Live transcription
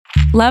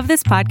Love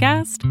this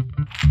podcast?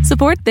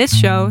 Support this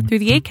show through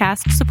the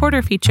Acast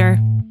supporter feature.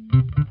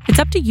 It's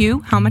up to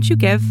you how much you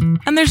give,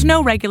 and there's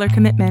no regular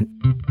commitment.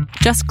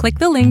 Just click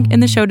the link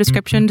in the show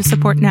description to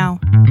support now.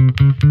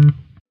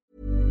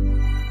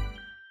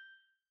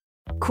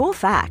 Cool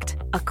fact,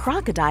 a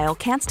crocodile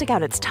can't stick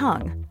out its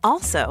tongue.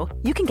 Also,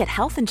 you can get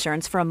health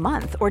insurance for a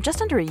month or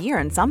just under a year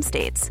in some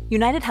states.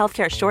 United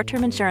Healthcare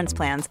short-term insurance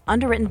plans,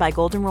 underwritten by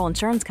Golden Rule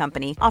Insurance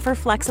Company, offer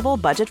flexible,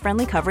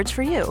 budget-friendly coverage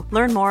for you.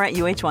 Learn more at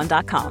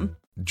uh1.com.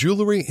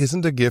 Jewelry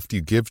isn't a gift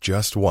you give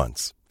just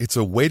once. It's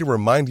a way to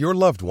remind your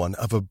loved one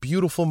of a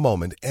beautiful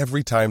moment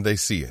every time they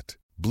see it.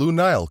 Blue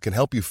Nile can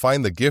help you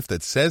find the gift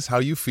that says how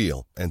you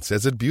feel and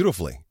says it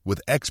beautifully, with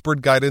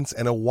expert guidance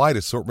and a wide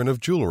assortment of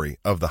jewelry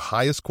of the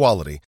highest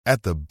quality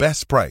at the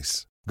best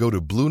price. Go to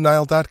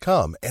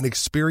BlueNile.com and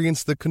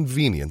experience the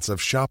convenience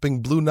of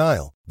shopping Blue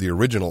Nile, the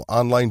original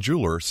online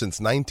jeweler since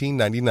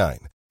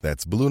 1999.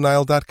 That's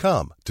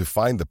BlueNile.com to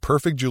find the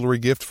perfect jewelry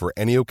gift for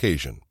any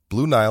occasion.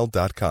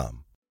 BlueNile.com.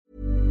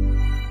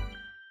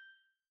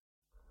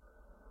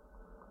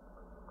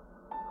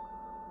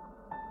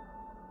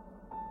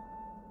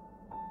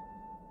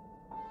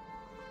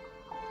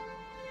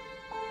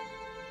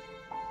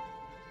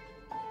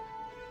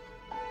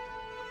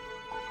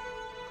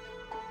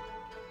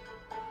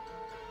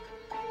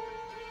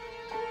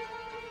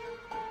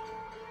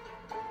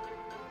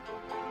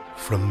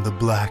 From the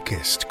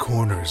blackest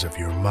corners of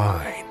your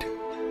mind,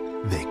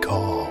 they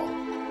call,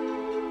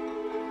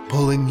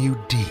 pulling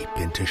you deep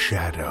into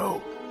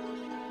shadow,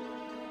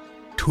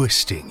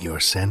 twisting your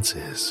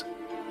senses,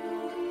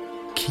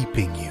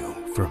 keeping you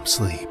from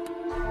sleep.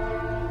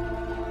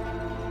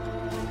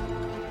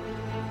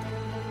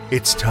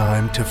 It's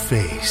time to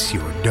face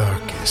your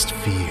darkest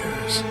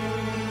fears.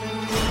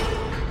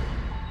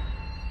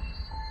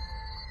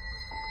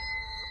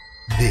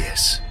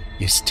 This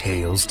is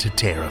Tales to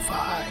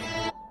Terrify.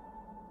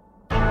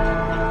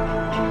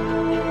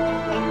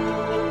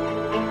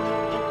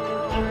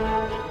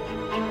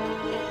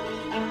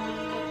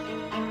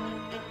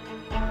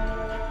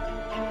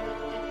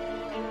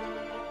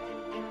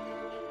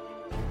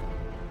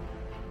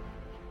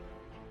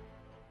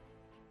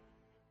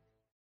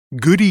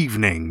 Good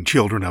evening,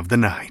 children of the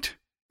night,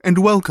 and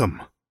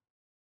welcome.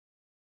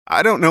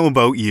 I don't know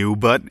about you,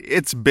 but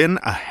it's been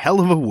a hell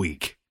of a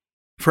week.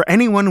 For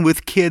anyone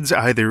with kids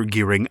either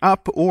gearing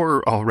up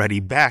or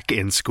already back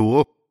in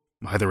school,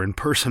 either in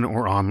person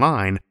or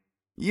online,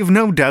 you've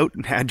no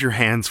doubt had your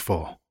hands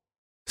full.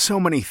 So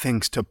many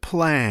things to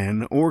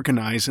plan,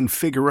 organize, and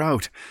figure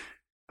out.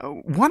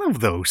 One of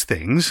those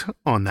things,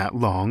 on that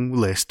long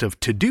list of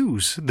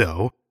to-dos,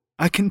 though,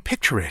 I can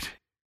picture it.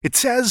 It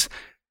says,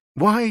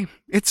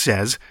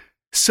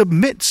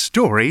 submit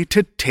story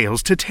to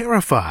Tales to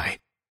Terrify.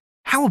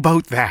 How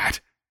about that?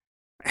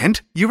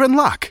 And you're in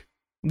luck.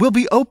 We'll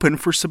be open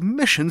for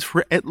submissions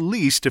for at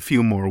least a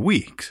few more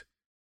weeks.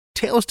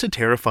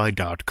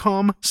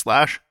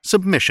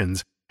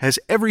 TalesToTerrify.com/submissions has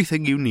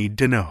everything you need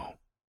to know.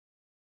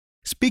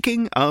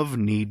 Speaking of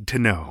need to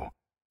know,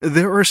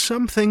 there are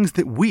some things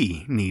that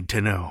we need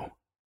to know.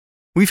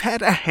 We've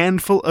had a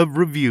handful of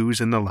reviews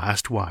in the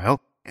last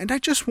while, and I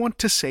just want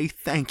to say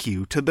thank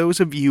you to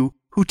those of you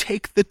who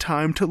take the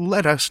time to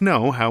let us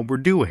know how we're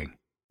doing,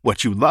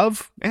 what you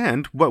love,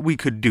 and what we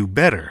could do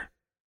better.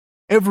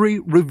 Every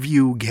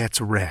review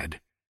gets read,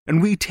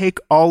 and we take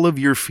all of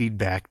your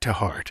feedback to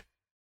heart.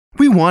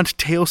 We want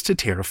Tales to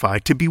Terrify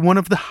to be one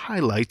of the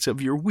highlights of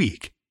your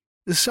week,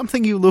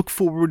 something you look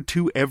forward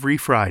to every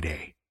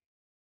Friday.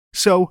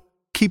 So,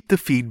 keep the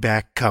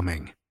feedback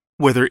coming,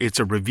 whether it's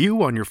a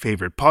review on your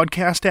favorite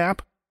podcast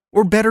app,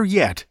 or better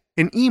yet,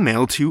 an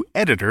email to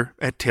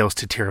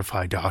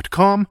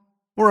editor@talestoterrify.com,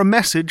 or a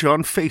message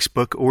on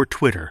Facebook or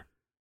Twitter.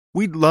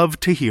 We'd love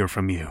to hear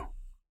from you.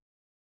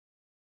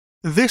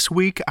 This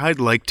week, I'd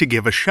like to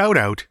give a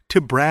shout-out to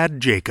Brad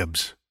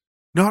Jacobs.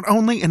 Not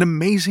only an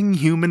amazing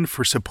human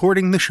for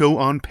supporting the show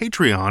on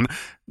Patreon,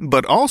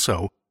 but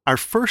also our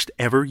first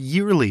ever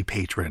yearly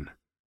patron.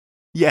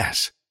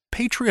 Yes,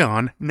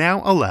 Patreon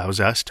now allows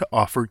us to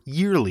offer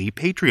yearly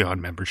Patreon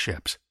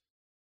memberships.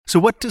 So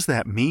what does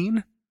that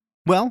mean?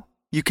 Well,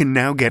 you can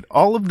now get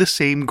all of the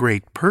same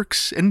great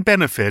perks and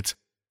benefits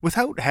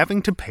without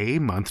having to pay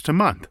month to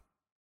month.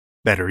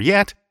 Better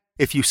yet,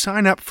 if you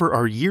sign up for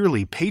our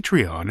yearly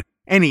Patreon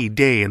any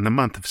day in the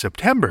month of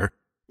September,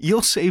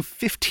 you'll save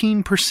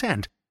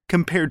 15%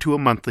 compared to a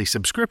monthly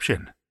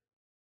subscription.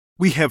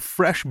 We have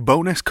fresh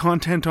bonus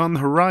content on the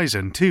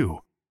horizon,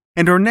 too,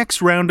 and our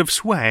next round of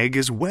swag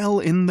is well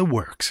in the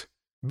works.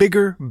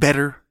 Bigger,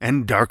 better,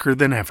 and darker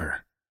than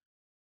ever.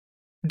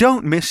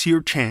 Don't miss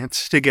your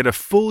chance to get a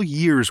full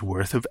year's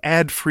worth of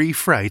ad-free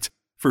frights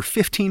for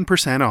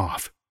 15%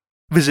 off.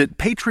 Visit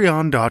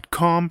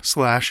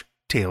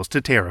patreon.com/Tales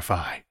to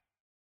Terrify.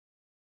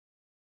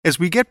 As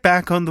we get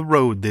back on the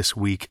road this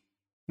week,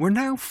 we're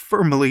now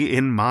firmly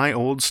in my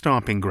old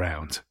stomping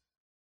grounds.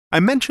 I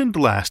mentioned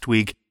last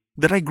week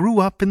that I grew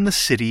up in the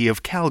city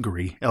of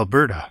Calgary,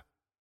 Alberta.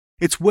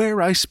 It's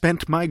where I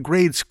spent my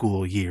grade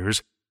school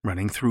years,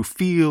 running through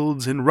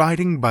fields and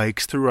riding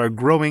bikes through our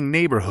growing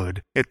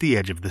neighborhood at the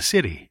edge of the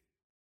city.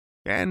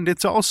 And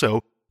it's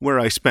also where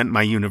I spent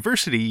my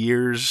university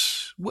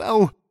years,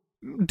 well,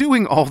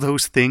 doing all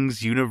those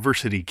things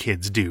university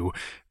kids do,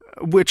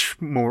 which,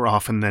 more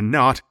often than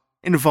not,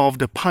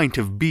 involved a pint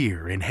of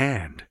beer in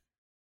hand.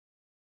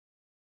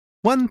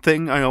 One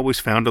thing I always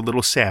found a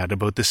little sad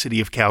about the city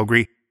of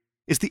Calgary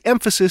is the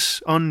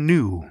emphasis on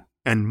new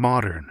and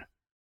modern.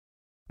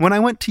 When I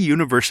went to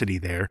university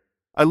there,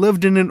 I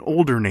lived in an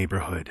older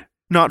neighborhood,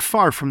 not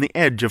far from the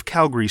edge of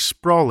Calgary's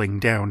sprawling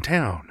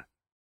downtown.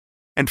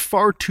 And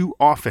far too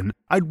often,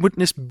 I'd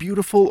witness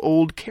beautiful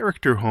old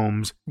character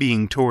homes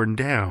being torn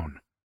down,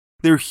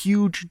 their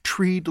huge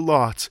treed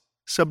lots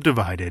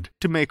subdivided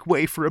to make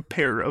way for a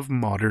pair of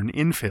modern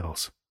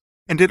infills.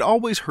 And it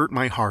always hurt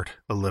my heart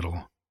a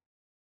little.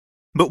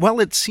 But while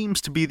it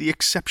seems to be the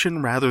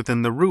exception rather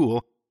than the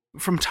rule,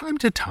 from time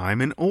to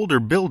time an older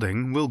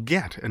building will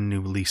get a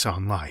new lease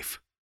on life.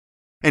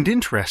 And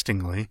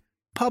interestingly,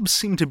 pubs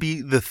seem to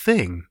be the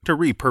thing to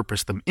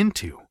repurpose them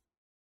into.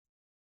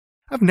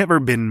 I've never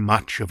been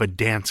much of a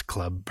dance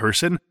club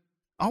person,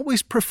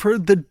 always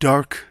preferred the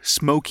dark,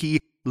 smoky,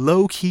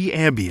 low-key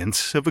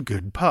ambience of a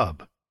good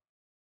pub.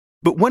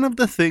 But one of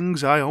the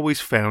things I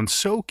always found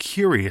so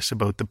curious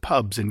about the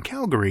pubs in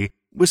Calgary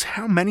was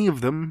how many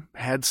of them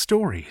had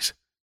stories.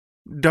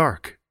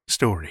 Dark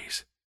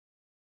stories.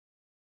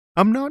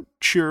 I'm not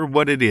sure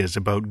what it is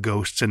about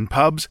ghosts and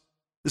pubs.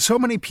 So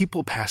many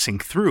people passing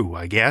through,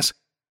 I guess.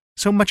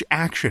 So much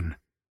action.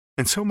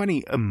 And so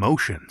many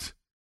emotions.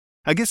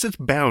 I guess it's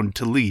bound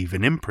to leave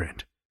an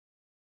imprint.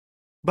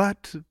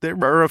 But there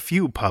are a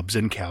few pubs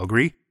in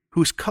Calgary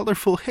whose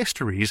colorful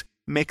histories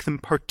make them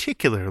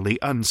particularly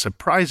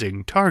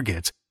unsurprising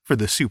targets for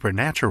the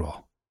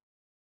supernatural.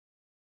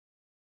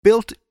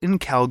 Built in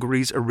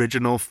Calgary's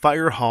original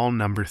Fire Hall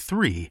No.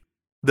 3,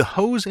 the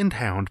Hose and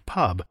Hound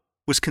pub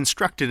was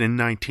constructed in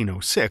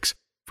 1906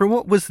 for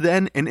what was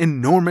then an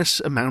enormous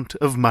amount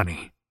of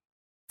money,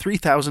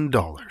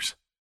 $3,000.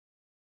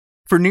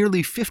 For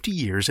nearly 50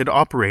 years it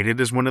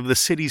operated as one of the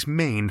city's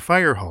main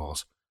fire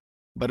halls,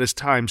 but as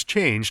times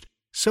changed,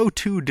 so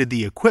too did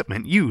the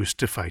equipment used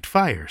to fight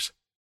fires.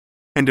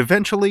 And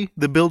eventually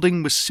the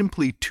building was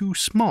simply too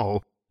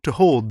small to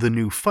hold the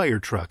new fire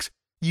trucks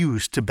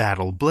used to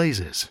battle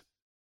blazes,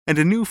 and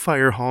a new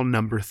Fire Hall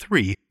No.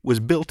 3 was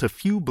built a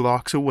few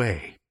blocks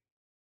away.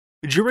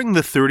 During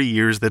the 30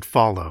 years that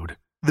followed,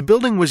 the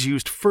building was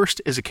used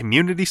first as a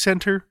community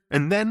center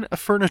and then a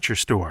furniture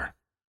store.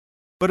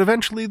 But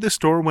eventually the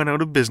store went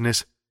out of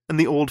business and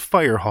the old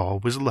fire hall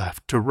was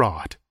left to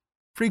rot,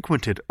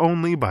 frequented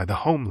only by the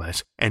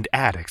homeless and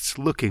addicts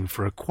looking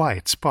for a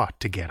quiet spot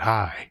to get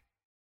high.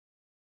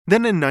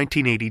 Then in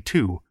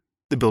 1982,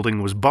 the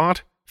building was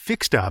bought,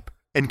 fixed up,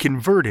 and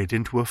converted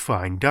into a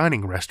fine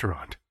dining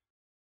restaurant.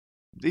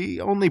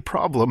 The only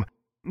problem,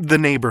 the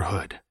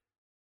neighborhood.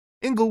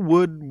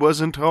 Inglewood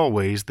wasn't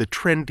always the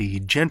trendy,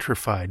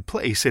 gentrified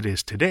place it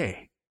is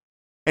today.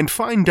 And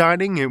fine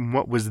dining in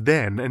what was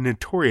then a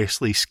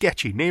notoriously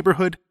sketchy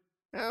neighborhood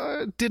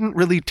didn't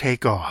really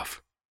take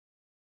off.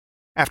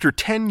 After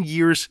 10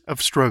 years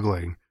of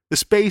struggling, the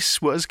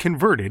space was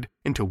converted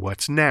into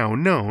what's now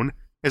known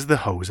as the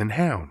Hose and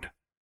Hound.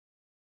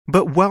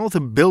 But while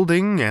the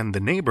building and the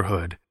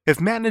neighborhood have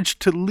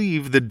managed to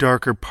leave the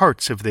darker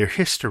parts of their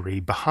history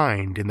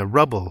behind in the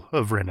rubble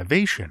of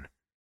renovation,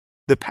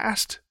 the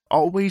past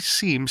always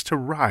seems to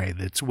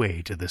writhe its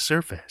way to the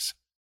surface.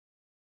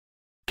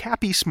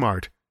 Cappy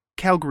Smart,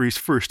 Calgary's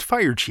first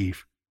fire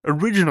chief,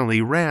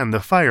 originally ran the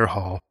fire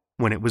hall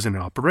when it was in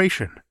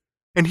operation,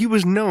 and he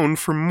was known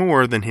for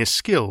more than his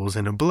skills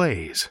in a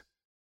blaze.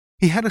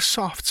 He had a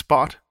soft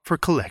spot for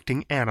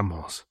collecting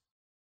animals.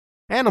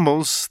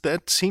 Animals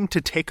that seemed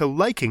to take a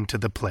liking to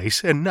the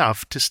place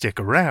enough to stick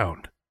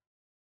around.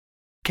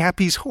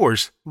 Cappy's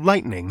horse,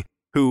 Lightning,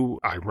 who,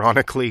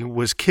 ironically,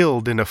 was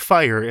killed in a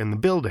fire in the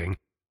building,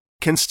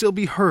 can still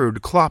be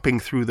heard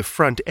clopping through the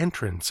front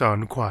entrance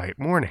on quiet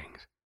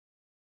mornings.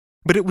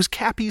 But it was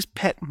Cappy's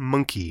pet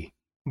monkey,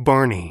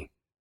 Barney,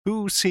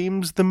 who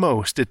seems the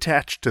most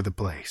attached to the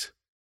place.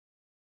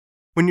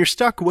 When you're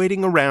stuck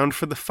waiting around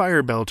for the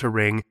fire bell to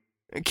ring,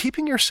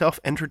 keeping yourself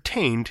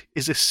entertained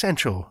is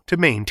essential to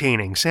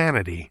maintaining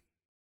sanity.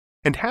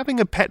 And having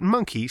a pet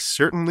monkey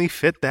certainly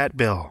fit that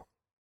bill.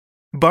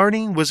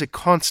 Barney was a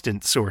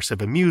constant source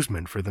of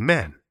amusement for the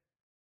men,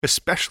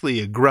 especially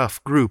a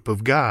gruff group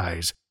of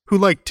guys who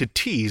liked to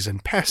tease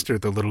and pester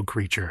the little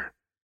creature.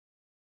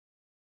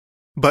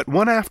 But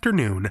one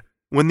afternoon,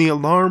 when the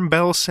alarm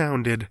bell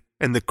sounded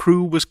and the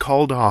crew was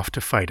called off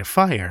to fight a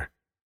fire,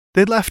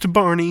 they left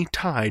Barney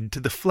tied to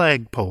the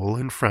flagpole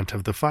in front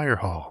of the fire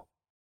hall.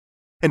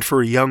 And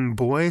for a young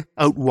boy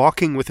out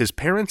walking with his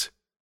parents,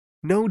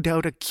 no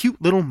doubt a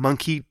cute little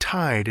monkey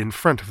tied in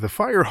front of the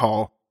fire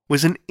hall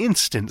was an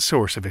instant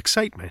source of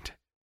excitement.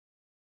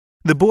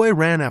 The boy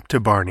ran up to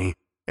Barney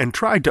and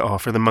tried to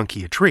offer the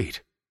monkey a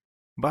treat.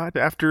 But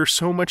after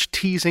so much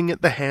teasing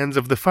at the hands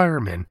of the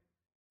firemen,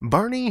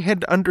 Barney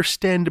had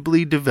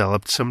understandably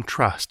developed some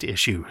trust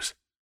issues.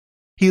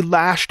 He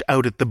lashed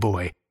out at the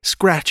boy,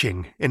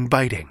 scratching and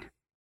biting.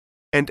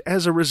 And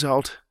as a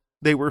result,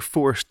 they were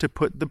forced to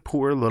put the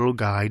poor little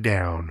guy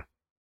down.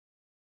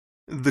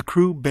 The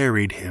crew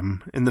buried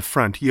him in the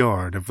front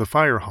yard of the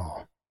fire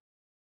hall.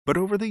 But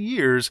over the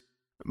years,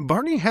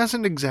 Barney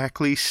hasn't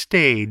exactly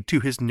stayed to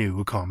his new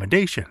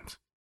accommodations.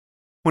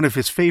 One of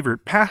his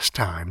favorite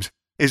pastimes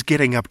is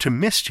getting up to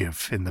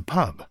mischief in the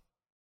pub.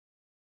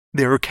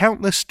 There are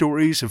countless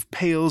stories of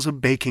pails of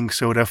baking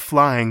soda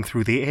flying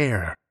through the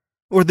air,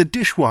 or the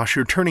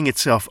dishwasher turning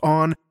itself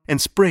on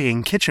and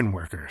spraying kitchen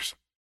workers.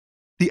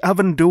 The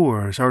oven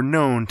doors are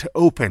known to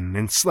open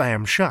and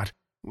slam shut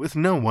with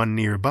no one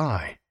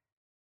nearby.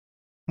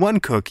 One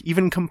cook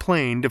even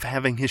complained of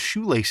having his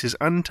shoelaces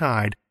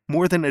untied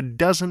more than a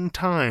dozen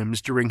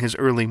times during his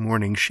early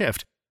morning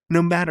shift,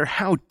 no matter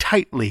how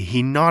tightly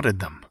he knotted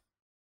them.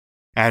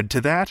 Add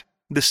to that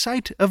the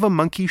sight of a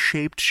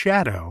monkey-shaped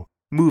shadow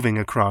moving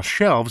across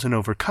shelves and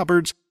over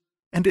cupboards,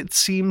 and it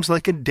seems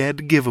like a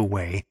dead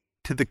giveaway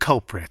to the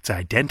culprit's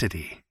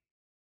identity.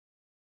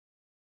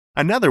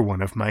 Another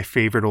one of my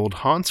favorite old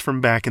haunts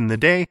from back in the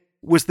day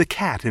was the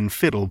Cat and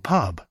Fiddle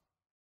pub.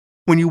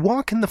 When you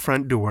walk in the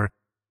front door,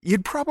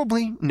 you'd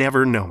probably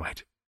never know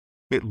it.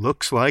 It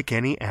looks like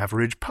any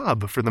average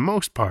pub for the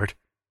most part.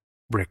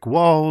 Brick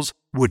walls,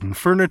 wooden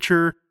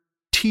furniture,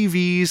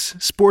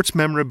 TVs, sports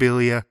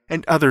memorabilia,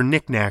 and other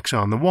knickknacks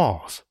on the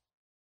walls.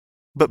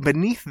 But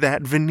beneath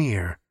that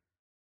veneer,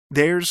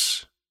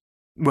 there's,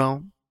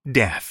 well,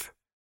 death.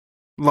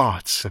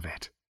 Lots of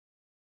it.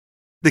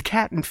 The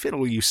Cat and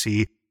Fiddle, you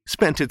see,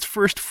 spent its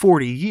first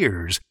 40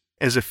 years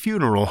as a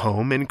funeral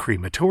home and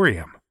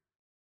crematorium.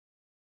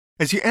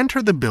 As you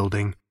enter the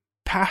building,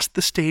 past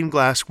the stained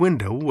glass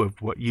window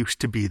of what used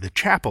to be the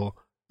chapel,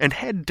 and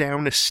head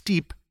down a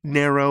steep,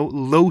 narrow,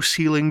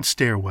 low-ceilinged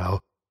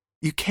stairwell,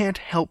 you can't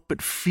help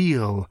but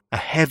feel a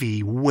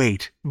heavy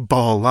weight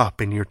ball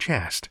up in your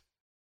chest.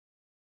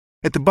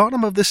 At the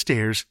bottom of the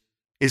stairs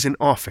is an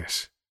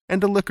office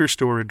and a liquor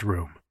storage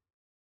room.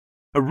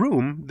 A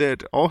room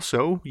that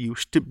also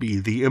used to be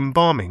the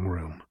embalming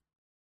room.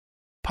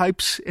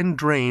 Pipes and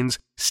drains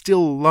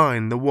still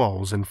line the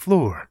walls and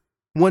floor,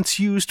 once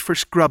used for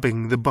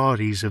scrubbing the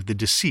bodies of the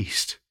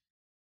deceased.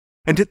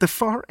 And at the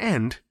far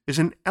end is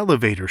an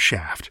elevator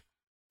shaft,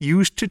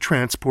 used to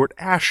transport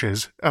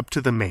ashes up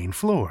to the main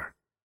floor.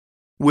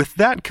 With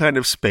that kind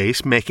of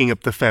space making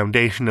up the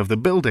foundation of the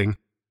building,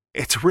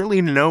 it's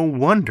really no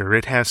wonder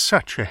it has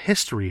such a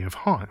history of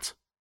haunts.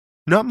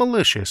 Not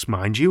malicious,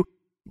 mind you,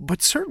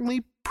 but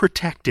certainly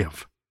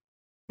protective,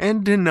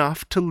 and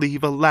enough to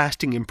leave a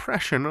lasting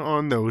impression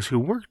on those who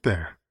worked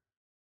there.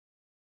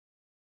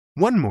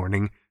 One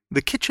morning,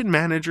 the kitchen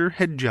manager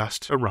had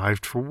just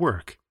arrived for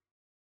work.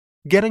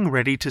 Getting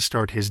ready to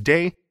start his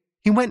day,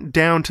 he went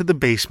down to the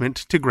basement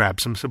to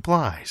grab some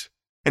supplies,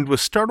 and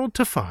was startled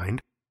to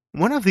find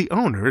one of the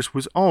owners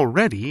was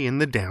already in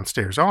the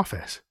downstairs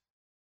office.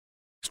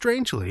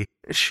 Strangely,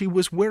 she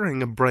was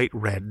wearing a bright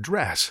red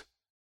dress,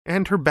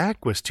 and her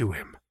back was to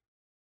him.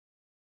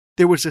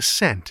 There was a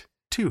scent,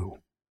 too.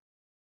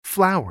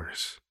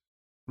 Flowers.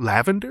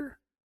 Lavender?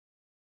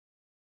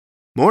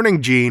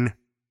 "Morning, Jean,"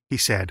 he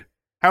said.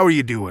 "How are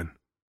you doing?"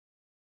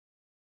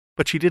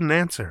 But she didn't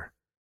answer.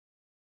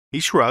 He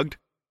shrugged,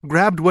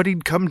 grabbed what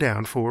he'd come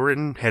down for,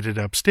 and headed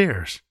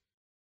upstairs.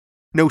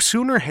 No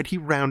sooner had he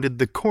rounded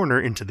the corner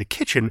into the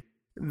kitchen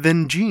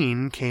than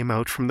Jean came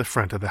out from the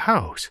front of the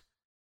house.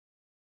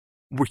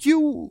 "Were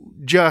you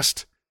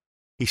just—"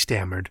 he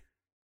stammered.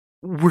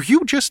 "Were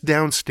you just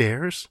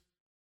downstairs?"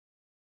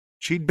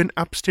 She'd been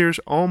upstairs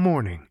all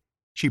morning,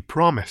 she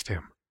promised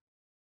him.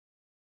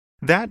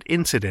 That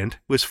incident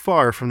was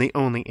far from the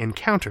only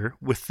encounter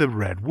with the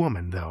Red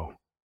Woman, though.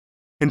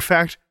 In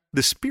fact,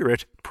 the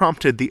spirit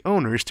prompted the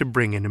owners to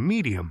bring in a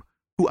medium,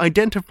 who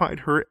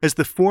identified her as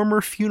the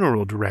former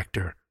funeral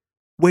director,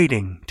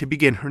 waiting to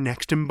begin her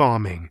next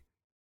embalming.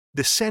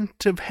 The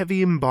scent of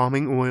heavy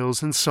embalming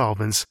oils and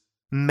solvents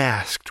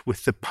masked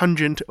with the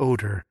pungent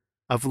odor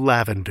of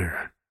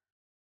lavender.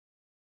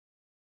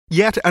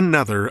 Yet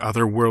another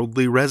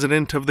otherworldly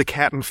resident of the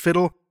Cat and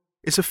Fiddle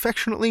is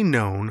affectionately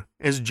known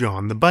as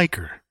John the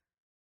Biker.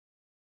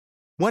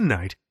 One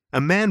night, a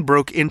man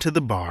broke into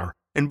the bar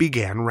and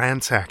began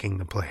ransacking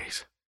the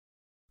place.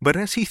 But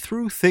as he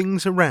threw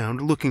things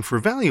around looking for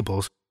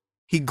valuables,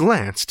 he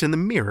glanced in the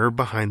mirror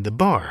behind the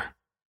bar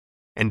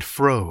and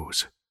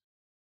froze.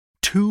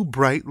 2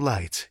 bright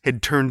lights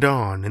had turned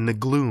on in the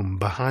gloom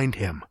behind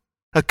him,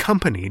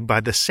 accompanied by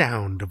the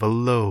sound of a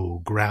low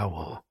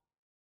growl.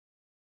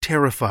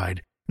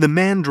 Terrified, the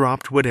man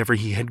dropped whatever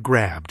he had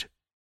grabbed.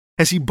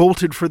 As he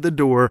bolted for the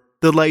door,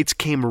 the lights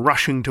came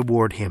rushing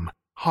toward him,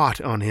 hot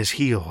on his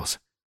heels,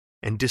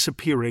 and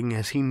disappearing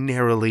as he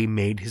narrowly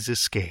made his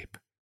escape.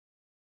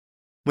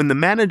 When the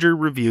manager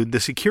reviewed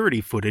the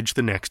security footage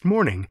the next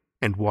morning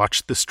and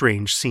watched the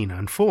strange scene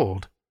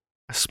unfold,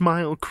 a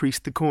smile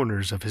creased the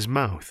corners of his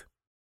mouth.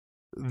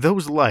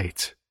 Those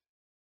lights,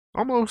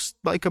 almost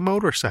like a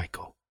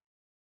motorcycle.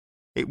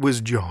 It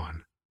was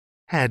John.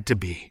 Had to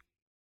be.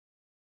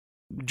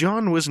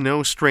 John was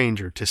no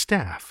stranger to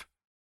staff.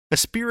 a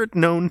spirit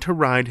known to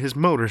ride his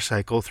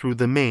motorcycle through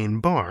the main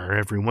bar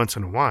every once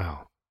in a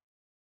while.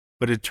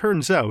 But it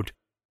turns out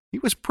he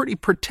was pretty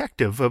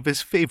protective of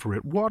his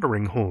favorite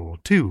watering hole,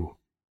 too.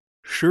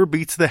 Sure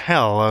beats the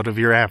hell out of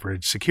your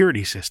average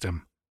security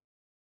system.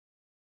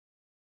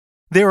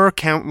 There are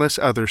countless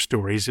other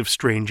stories of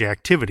strange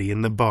activity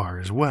in the bar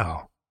as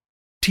well.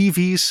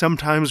 TVs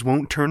sometimes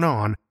won't turn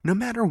on no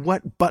matter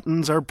what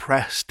buttons are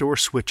pressed or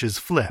switches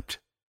flipped.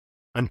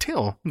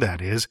 Until,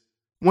 that is,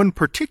 one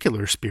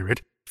particular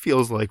spirit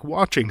feels like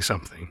watching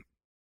something.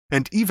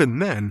 And even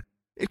then,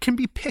 it can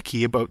be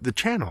picky about the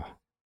channel.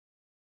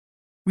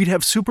 We'd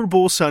have Super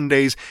Bowl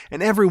Sundays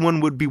and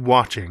everyone would be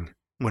watching,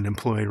 one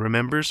employee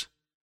remembers.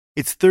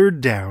 It's third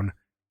down,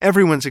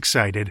 everyone's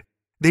excited,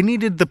 they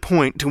needed the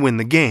point to win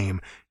the game,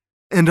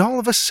 and all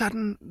of a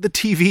sudden the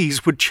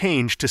TVs would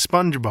change to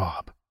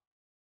SpongeBob.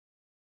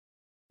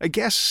 I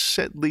guess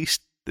at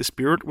least the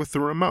spirit with the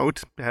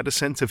remote had a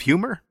sense of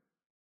humor.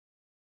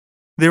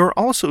 There are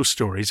also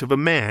stories of a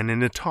man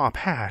in a top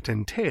hat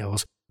and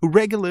tails who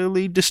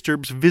regularly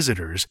disturbs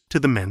visitors to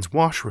the men's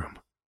washroom,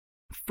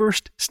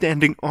 first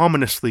standing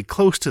ominously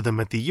close to them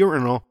at the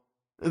urinal,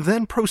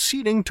 then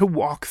proceeding to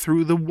walk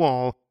through the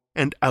wall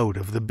and out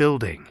of the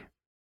building.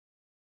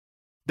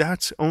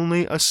 That's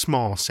only a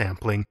small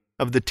sampling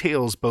of the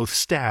tales both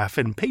staff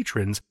and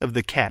patrons of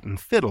the Cat and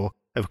Fiddle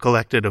have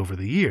collected over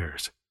the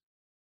years.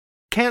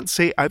 Can't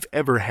say I've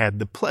ever had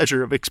the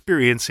pleasure of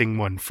experiencing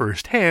one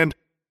firsthand,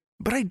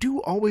 but I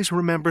do always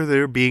remember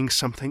there being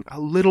something a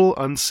little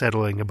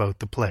unsettling about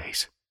the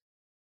place.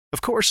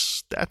 Of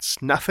course,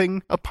 that's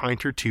nothing a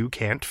pint or two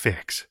can't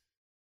fix.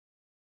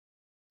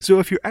 So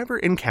if you're ever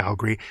in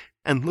Calgary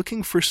and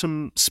looking for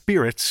some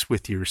spirits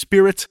with your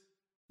spirits,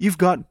 you've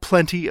got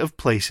plenty of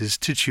places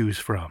to choose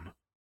from.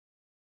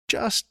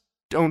 Just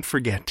don't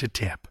forget to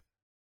tip.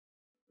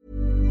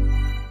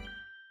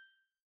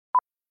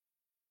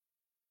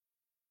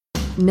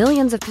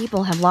 Millions of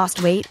people have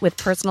lost weight with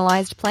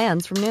personalized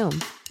plans from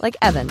Noom. Like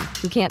Evan,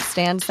 who can't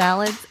stand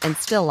salads and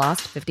still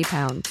lost 50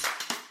 pounds.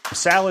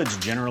 Salads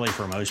generally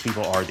for most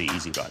people are the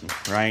easy button,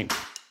 right?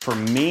 For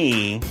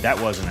me,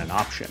 that wasn't an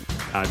option.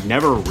 I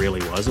never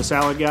really was a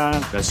salad guy.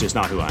 That's just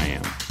not who I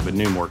am. But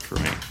Noom worked for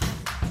me.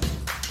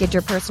 Get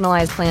your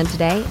personalized plan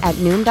today at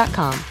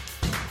Noom.com.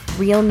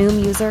 Real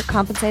Noom user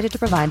compensated to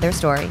provide their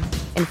story.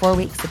 In 4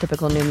 weeks, the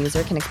typical Noom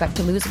user can expect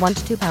to lose 1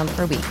 to 2 pounds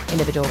per week.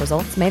 Individual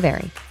results may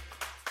vary.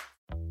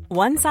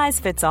 One size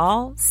fits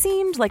all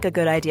seemed like a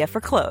good idea for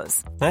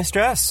clothes. Nice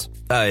dress.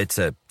 It's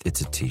a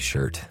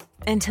t-shirt.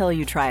 Until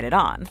you tried it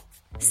on.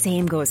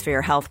 Same goes for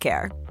your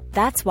healthcare.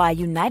 That's why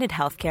United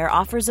Healthcare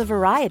offers a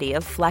variety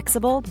of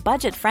flexible,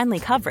 budget-friendly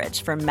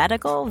coverage for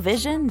medical,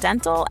 vision,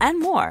 dental, and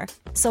more.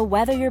 So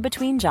whether you're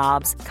between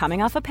jobs,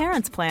 coming off a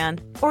parent's plan,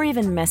 or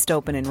even missed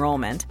open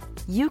enrollment,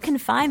 you can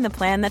find the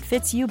plan that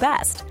fits you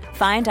best.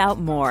 Find out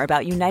more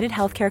about United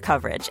Healthcare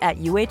coverage at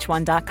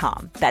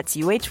uh1.com. That's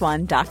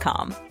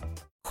uh1.com.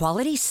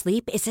 Quality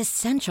sleep is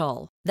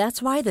essential.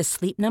 That's why the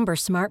Sleep Number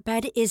Smart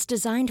Bed is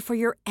designed for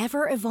your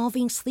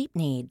ever-evolving sleep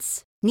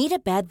needs. Need a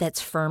bed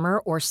that's firmer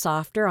or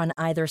softer on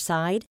either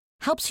side?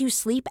 Helps you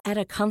sleep at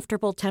a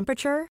comfortable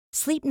temperature?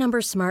 Sleep Number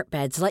Smart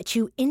Beds let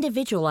you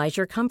individualize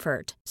your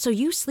comfort, so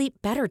you sleep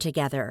better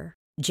together.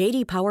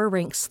 J.D. Power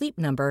ranks Sleep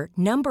Number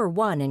number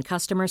 1 in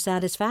customer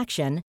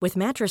satisfaction with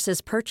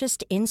mattresses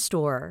purchased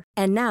in-store.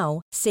 And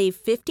now,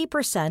 save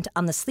 50%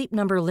 on the Sleep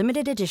Number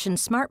Limited Edition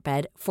Smart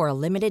Bed for a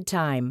limited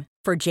time.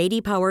 For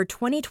J.D. Power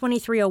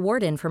 2023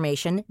 award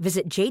information,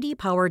 visit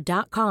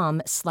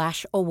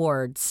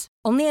jdpower.com/awards.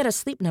 Only at a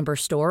Sleep Number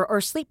store or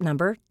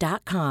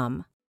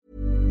sleepnumber.com.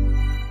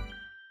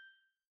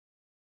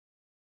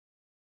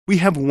 We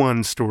have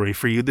one story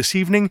for you this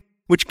evening,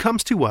 which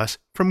comes to us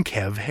from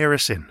Kev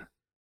Harrison.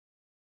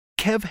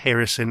 Kev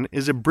Harrison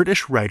is a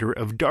British writer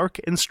of dark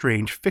and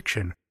strange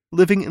fiction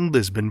living in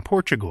Lisbon,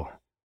 Portugal.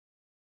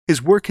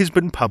 His work has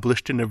been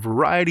published in a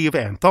variety of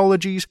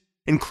anthologies,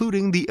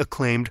 including the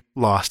acclaimed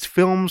Lost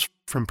Films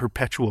from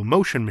Perpetual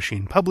Motion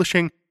Machine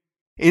Publishing,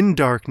 In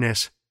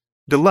Darkness,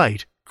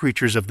 Delight,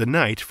 Creatures of the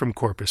Night from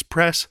Corpus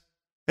Press,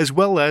 as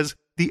well as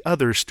the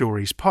Other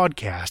Stories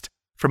podcast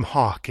from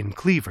Hawk and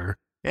Cleaver,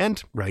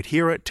 and right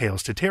here at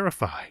Tales to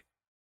Terrify.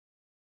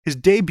 His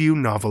debut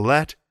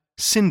novelette,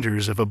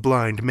 Cinders of a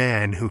Blind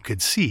Man Who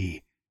Could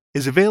See,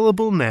 is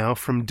available now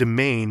from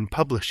Domain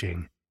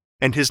Publishing,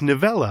 and his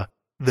novella,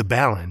 The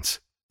Balance,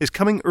 is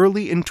coming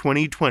early in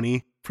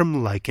 2020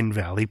 from Lichen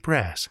Valley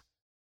Press.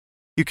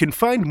 You can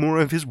find more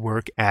of his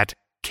work at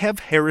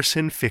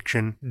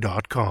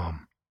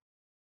kevharrisonfiction.com.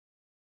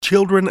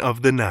 Children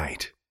of the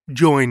Night,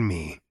 join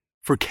me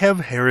for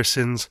Kev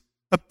Harrison's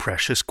A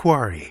Precious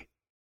Quarry,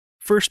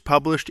 first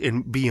published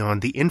in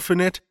Beyond the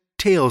Infinite,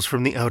 Tales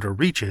from the Outer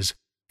Reaches,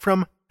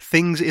 from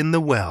Things in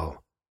the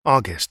Well,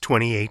 August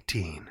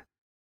 2018.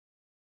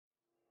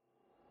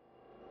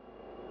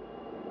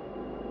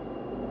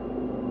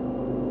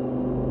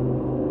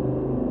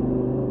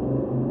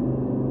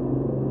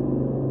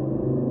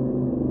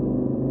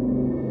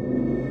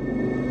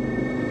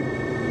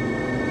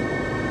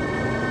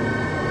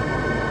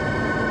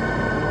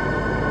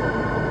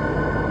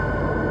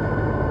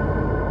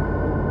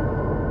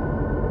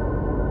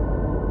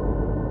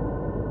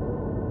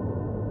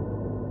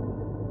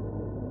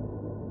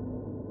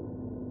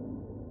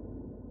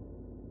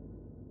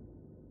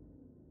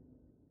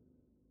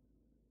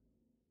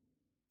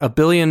 A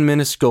billion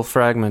minuscule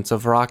fragments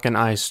of rock and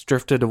ice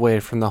drifted away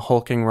from the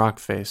hulking rock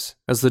face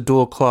as the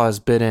dual claws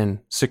bit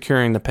in,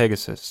 securing the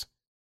Pegasus.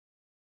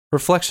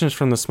 Reflections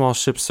from the small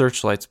ship's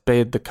searchlights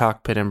bathed the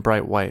cockpit in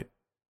bright white.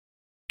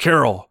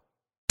 "Carol,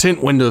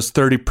 tint windows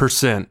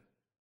 30%,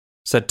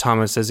 said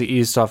Thomas as he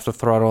eased off the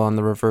throttle on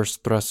the reverse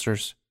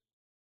thrusters.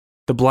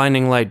 The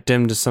blinding light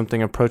dimmed to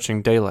something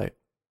approaching daylight.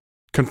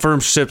 Confirm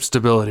ship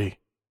stability."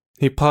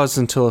 He paused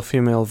until a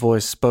female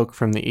voice spoke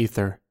from the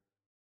ether.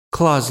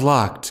 "Claws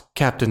locked,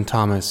 Captain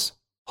Thomas.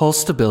 Hull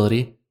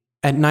stability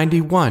at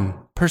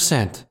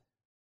 91%.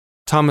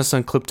 Thomas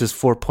unclipped his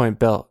 4-point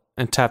belt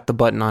and tapped the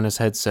button on his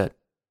headset.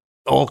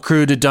 "All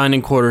crew to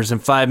dining quarters in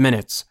 5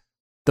 minutes.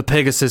 The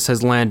Pegasus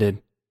has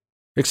landed.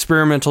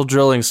 Experimental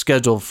drilling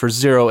scheduled for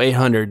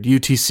 0800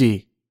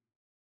 UTC.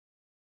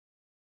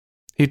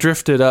 He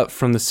drifted up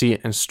from the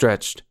seat and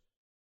stretched.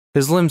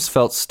 His limbs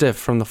felt stiff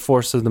from the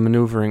force of the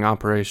maneuvering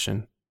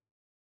operation.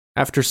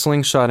 After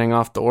slingshotting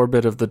off the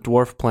orbit of the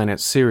dwarf planet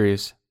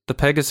Ceres, the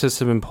Pegasus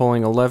had been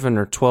pulling 11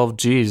 or 12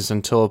 Gs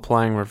until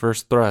applying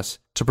reverse thrust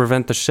to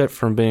prevent the ship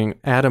from being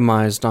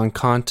atomized on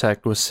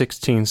contact with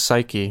 16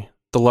 Psyche,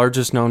 the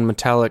largest known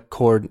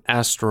metallic-cored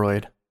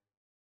asteroid.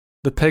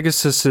 The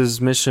Pegasus's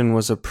mission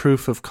was a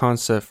proof of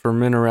concept for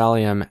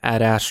Mineralium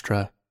ad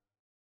Astra.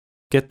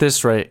 Get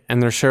this right,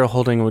 and their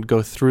shareholding would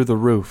go through the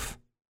roof.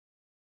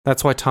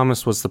 That's why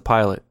Thomas was the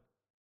pilot.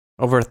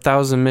 Over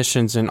 1,000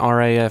 missions in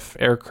RAF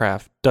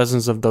aircraft,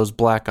 dozens of those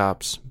black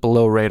ops,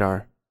 below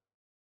radar.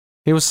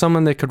 He was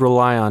someone they could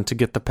rely on to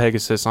get the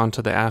Pegasus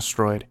onto the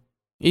asteroid,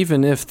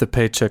 even if the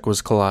paycheck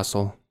was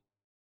colossal.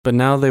 But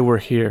now they were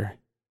here.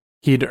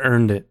 He'd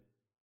earned it.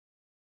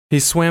 He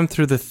swam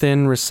through the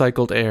thin,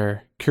 recycled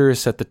air,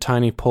 curious at the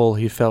tiny pull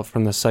he felt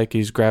from the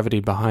Psyche's gravity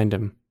behind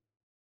him.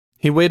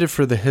 He waited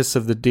for the hiss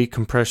of the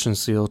decompression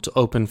seal to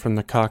open from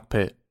the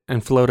cockpit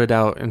and floated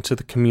out into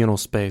the communal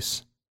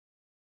space.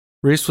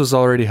 Reese was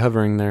already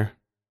hovering there.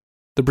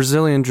 The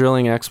Brazilian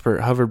drilling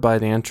expert hovered by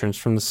the entrance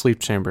from the sleep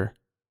chamber,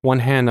 one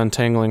hand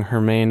untangling her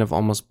mane of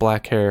almost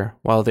black hair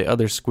while the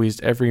other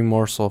squeezed every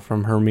morsel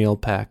from her meal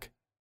pack.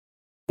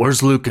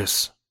 "Where's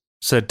Lucas?"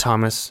 said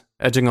Thomas,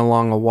 edging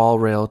along a wall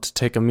rail to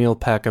take a meal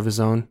pack of his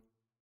own.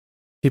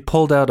 He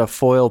pulled out a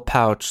foil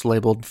pouch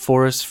labeled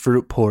Forest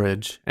Fruit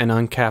Porridge and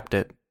uncapped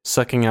it,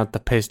 sucking out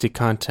the pasty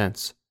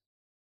contents.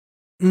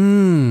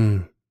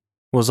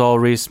 Was all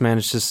Reese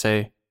managed to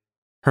say,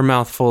 her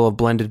mouth full of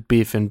blended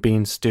beef and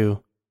bean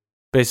stew,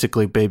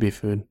 basically baby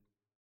food.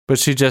 But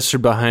she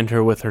gestured behind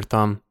her with her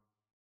thumb.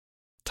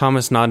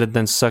 Thomas nodded,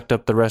 then sucked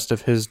up the rest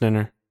of his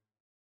dinner.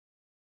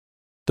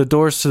 The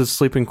doors to the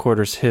sleeping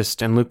quarters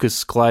hissed and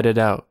Lucas glided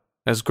out,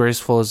 as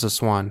graceful as a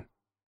swan.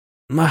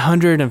 "My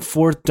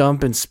 104th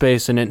dump in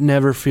space and it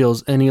never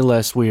feels any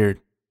less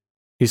weird,"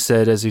 he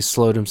said as he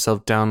slowed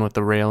himself down with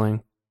the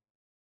railing.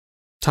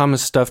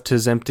 Thomas stuffed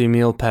his empty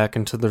meal pack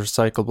into the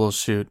recyclable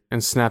chute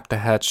and snapped the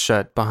hatch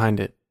shut behind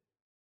it.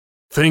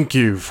 "Thank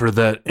you for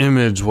that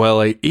image while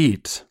I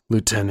eat,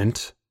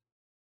 Lieutenant."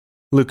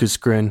 Lucas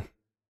grinned.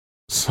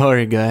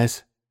 "Sorry,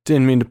 guys.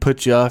 Didn't mean to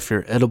put you off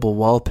your edible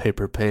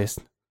wallpaper paste."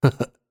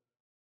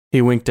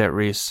 He winked at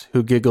Reese,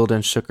 who giggled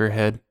and shook her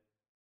head.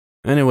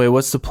 "Anyway,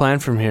 what's the plan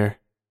from here?"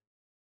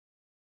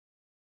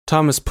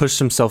 Thomas pushed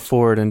himself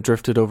forward and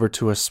drifted over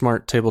to a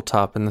smart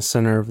tabletop in the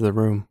center of the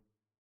room.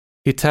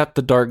 He tapped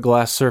the dark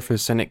glass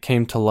surface and it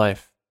came to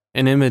life.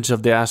 An image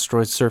of the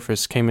asteroid's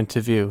surface came into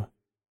view.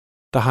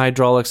 The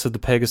hydraulics of the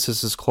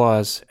Pegasus's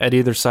claws at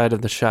either side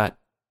of the shot.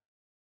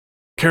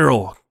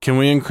 "Carol, can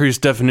we increase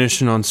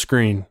definition on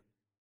screen?"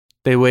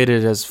 They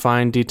waited as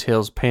fine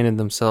details painted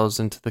themselves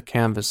into the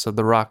canvas of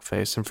the rock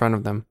face in front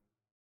of them.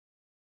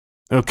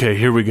 "Okay,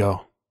 here we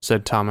go,"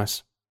 said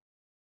Thomas.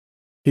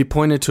 He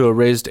pointed to a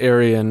raised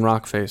area in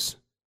rock face.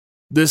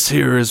 "This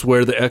here is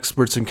where the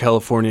experts in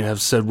California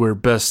have said we're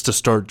best to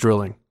start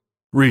drilling.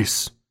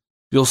 Reese,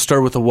 you'll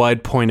start with a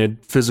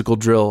wide-pointed, physical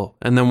drill,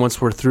 and then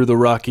once we're through the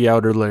rocky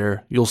outer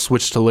layer, you'll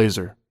switch to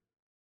laser.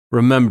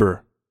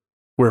 Remember,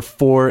 we're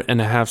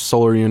 4.5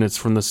 solar units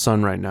from the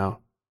sun right now.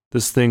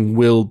 This thing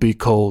will be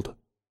cold.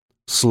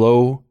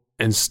 Slow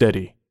and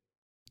steady.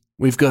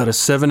 We've got a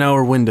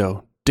 7-hour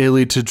window,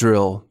 daily to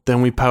drill,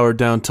 then we power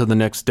down till the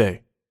next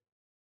day."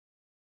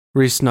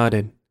 Reese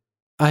nodded.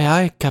 "Aye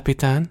aye,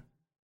 Capitan.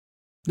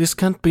 This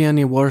can't be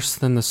any worse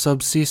than the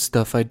subsea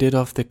stuff I did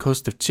off the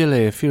coast of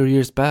Chile a few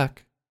years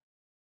back."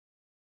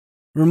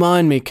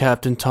 "Remind me,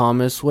 Captain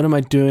Thomas, what am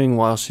I doing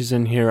while she's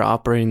in here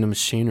operating the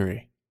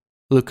machinery?"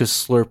 Lucas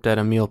slurped at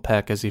a meal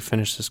pack as he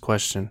finished his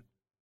question.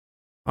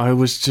 "I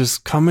was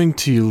just coming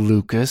to you,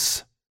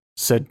 Lucas,"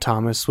 said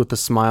Thomas with a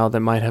smile that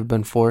might have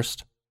been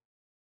forced.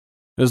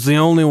 "As the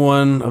only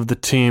one of the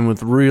team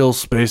with real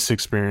space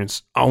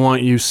experience, I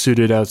want you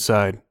suited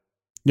outside.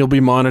 You'll be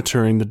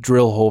monitoring the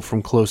drill hole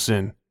from close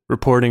in,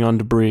 reporting on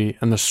debris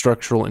and the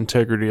structural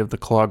integrity of the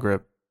claw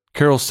grip.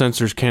 Carol's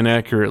sensors can't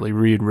accurately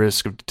read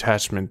risk of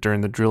detachment during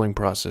the drilling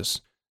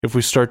process if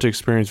we start to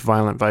experience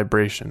violent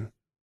vibration."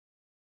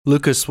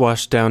 Lucas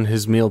washed down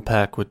his meal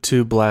pack with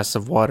 2 blasts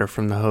of water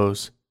from the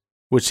hose,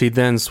 which he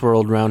then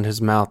swirled round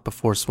his mouth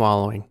before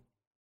swallowing.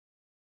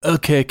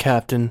 Okay,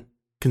 Captain.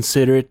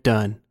 Consider it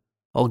done.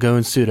 I'll go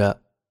and suit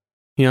up.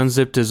 He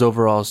unzipped his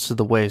overalls to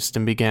the waist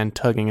and began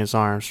tugging his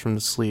arms from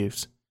the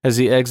sleeves as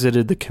he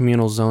exited the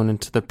communal zone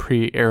into the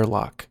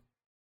pre-airlock.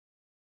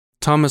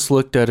 Thomas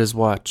looked at his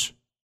watch.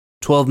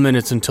 12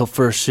 minutes until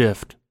first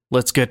shift.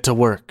 Let's get to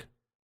work.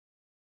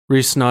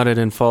 Reese nodded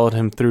and followed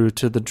him through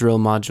to the drill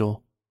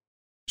module.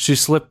 She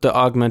slipped the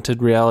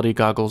augmented reality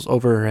goggles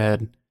over her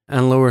head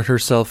and lowered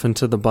herself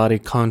into the body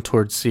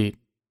contoured seat.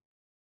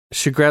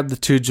 She grabbed the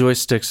two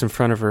joysticks in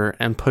front of her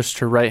and pushed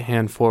her right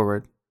hand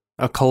forward,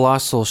 a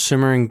colossal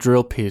shimmering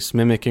drill piece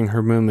mimicking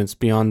her movements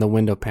beyond the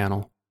window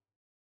panel.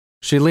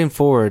 She leaned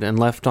forward and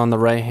left on the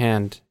right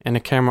hand, and a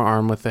camera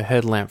arm with a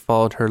headlamp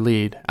followed her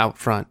lead out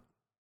front.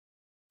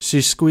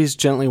 She squeezed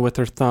gently with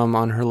her thumb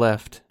on her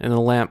left, and the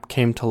lamp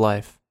came to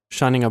life,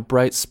 shining a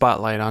bright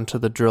spotlight onto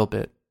the drill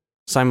bit,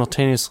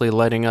 simultaneously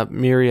lighting up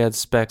myriad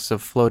specks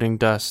of floating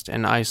dust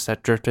and ice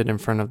that drifted in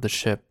front of the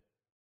ship.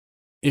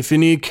 If you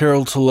need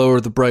Carol to lower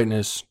the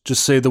brightness,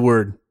 just say the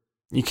word.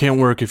 You can't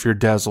work if you're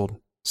dazzled,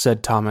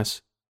 said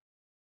Thomas.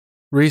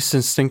 Reese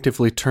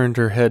instinctively turned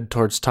her head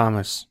towards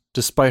Thomas,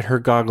 despite her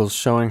goggles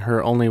showing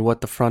her only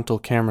what the frontal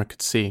camera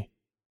could see.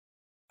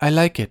 I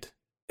like it.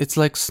 It's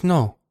like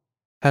snow.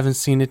 Haven't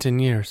seen it in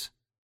years.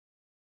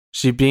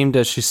 She beamed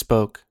as she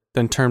spoke,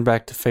 then turned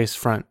back to face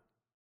front.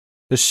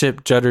 The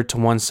ship juddered to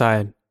one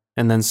side,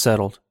 and then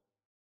settled.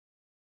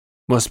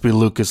 Must be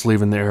Lucas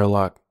leaving the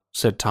airlock,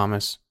 said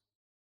Thomas.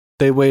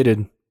 They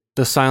waited,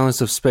 the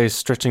silence of space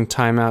stretching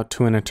time out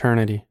to an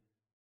eternity.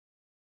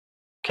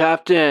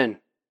 Captain,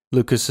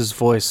 Lucas's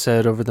voice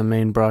said over the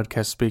main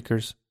broadcast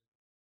speakers.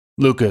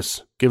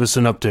 Lucas, give us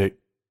an update,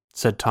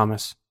 said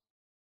Thomas.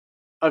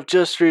 I've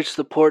just reached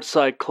the port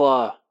side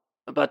claw,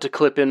 about to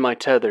clip in my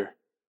tether.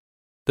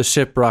 The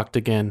ship rocked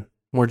again,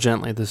 more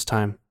gently this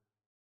time.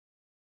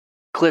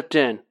 Clipped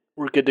in.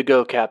 We're good to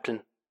go,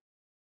 Captain.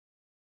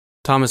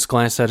 Thomas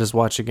glanced at his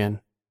watch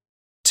again.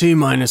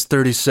 T-minus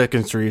 30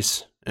 seconds,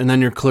 Reese, and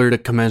then you're clear to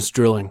commence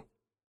drilling.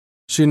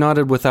 She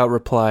nodded without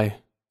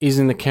reply,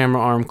 easing the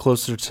camera arm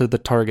closer to the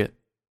target.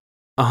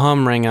 A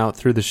hum rang out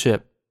through the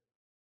ship.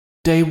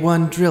 Day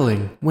 1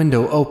 drilling,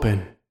 window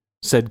open,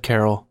 said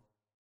Carol.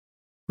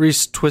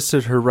 Reese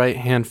twisted her right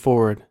hand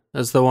forward,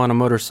 as though on a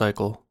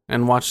motorcycle,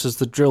 and watched as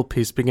the drill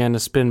piece began to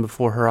spin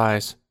before her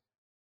eyes.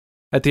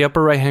 At the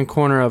upper right-hand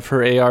corner of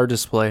her AR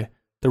display,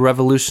 the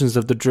revolutions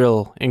of the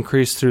drill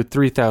increased through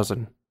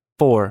 3,000,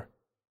 4.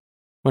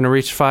 When it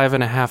reached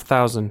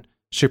 5,500,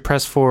 she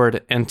pressed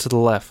forward and to the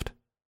left,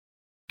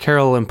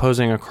 Carol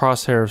imposing a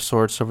crosshair of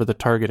sorts over the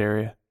target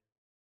area.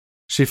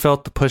 She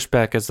felt the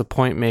pushback as the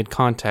point made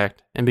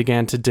contact and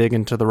began to dig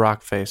into the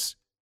rock face.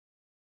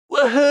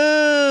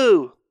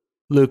 Woohoo!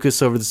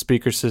 Lucas over the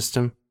speaker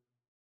system.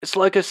 It's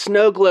like a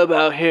snow globe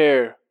out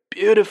here.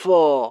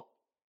 Beautiful.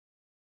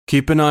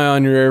 Keep an eye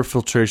on your air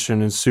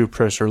filtration and suit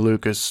pressure,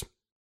 Lucas.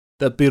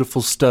 That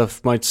beautiful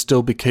stuff might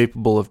still be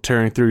capable of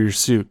tearing through your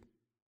suit,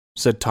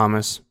 said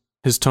Thomas,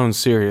 his tone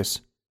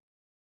serious.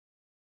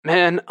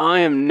 Man, I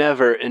am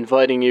never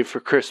inviting you for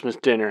Christmas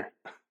dinner,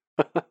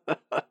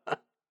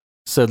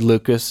 said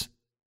Lucas,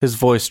 his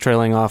voice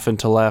trailing off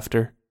into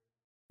laughter.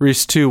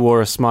 Reese too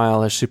wore a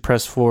smile as she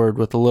pressed forward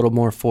with a little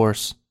more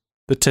force.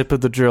 The tip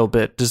of the drill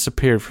bit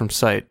disappeared from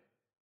sight.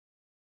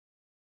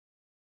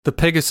 The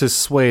Pegasus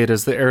swayed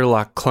as the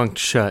airlock clunked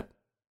shut.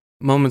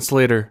 Moments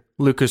later,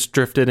 Lucas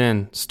drifted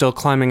in, still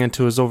climbing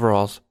into his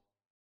overalls.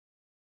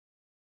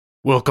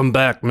 Welcome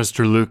back,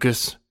 Mr.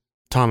 Lucas,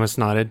 Thomas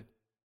nodded.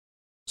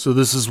 So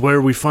this is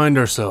where we find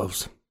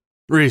ourselves.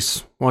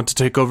 Reese, want to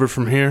take over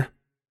from here?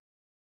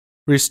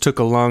 Reese took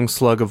a long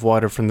slug of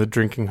water from the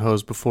drinking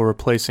hose before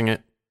replacing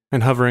it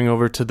and hovering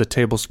over to the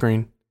table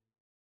screen.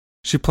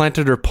 She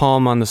planted her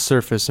palm on the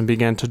surface and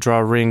began to draw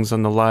rings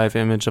on the live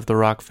image of the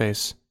rock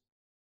face.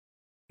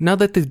 Now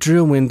that the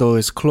drill window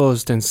is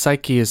closed and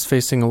Psyche is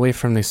facing away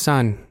from the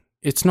sun,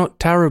 it's not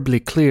terribly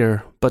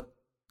clear, but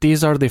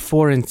these are the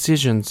 4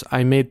 incisions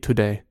I made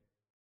today.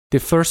 The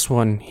first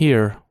one,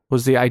 here,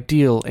 was the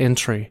ideal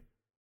entry.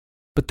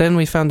 But then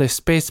we found a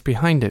space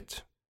behind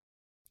it.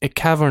 A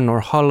cavern or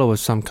hollow of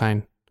some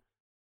kind.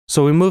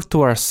 So we moved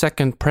to our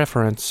second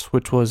preference,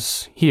 which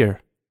was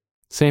here.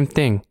 Same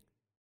thing.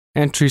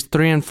 Entries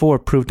 3 and 4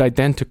 proved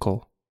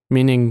identical,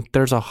 meaning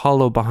there's a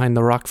hollow behind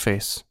the rock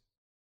face.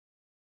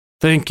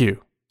 Thank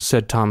you,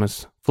 said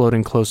Thomas,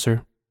 floating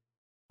closer.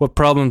 What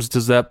problems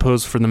does that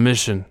pose for the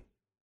mission?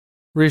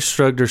 Reese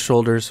shrugged her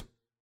shoulders.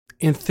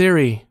 In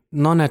theory,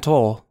 none at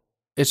all.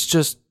 It's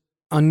just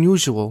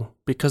unusual,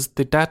 because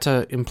the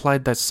data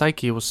implied that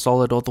Psyche was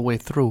solid all the way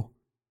through.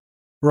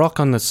 Rock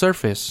on the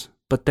surface,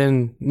 but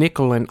then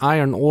nickel and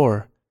iron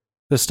ore,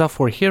 the stuff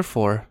we're here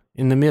for,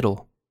 in the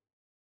middle.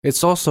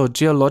 It's also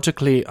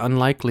geologically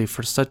unlikely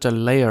for such a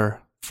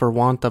layer, for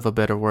want of a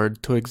better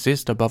word, to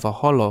exist above a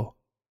hollow.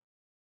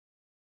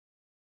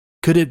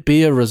 Could it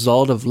be a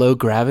result of low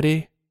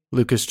gravity?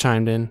 Lucas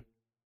chimed in.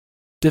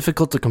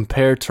 Difficult to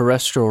compare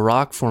terrestrial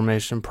rock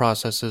formation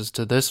processes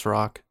to this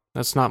rock.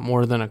 That's not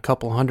more than a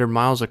couple 100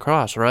 miles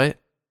across, right?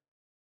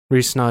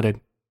 Reese nodded.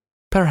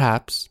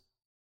 Perhaps.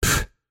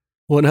 Pfft,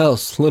 What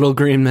else, little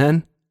green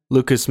man?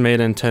 Lucas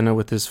made antenna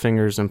with his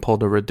fingers and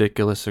pulled a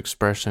ridiculous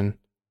expression.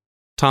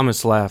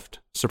 Thomas laughed,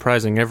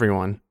 surprising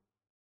everyone.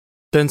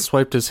 Then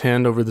swiped his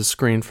hand over the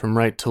screen from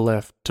right to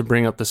left to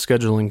bring up the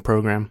scheduling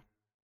program.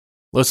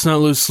 Let's not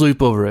lose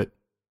sleep over it.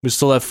 We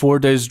still have 4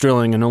 days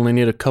drilling and only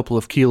need a couple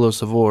of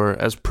kilos of ore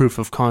as proof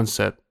of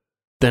concept.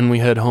 Then we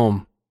head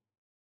home.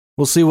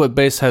 We'll see what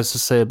Base has to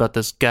say about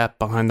this gap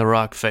behind the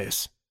rock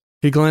face.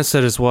 He glanced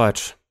at his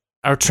watch.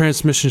 Our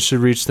transmission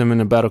should reach them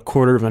in about a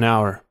quarter of an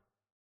hour.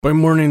 By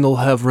morning they'll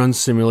have run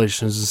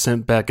simulations and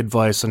sent back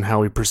advice on how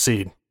we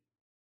proceed.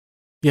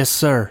 Yes,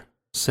 sir,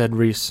 said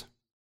Reese.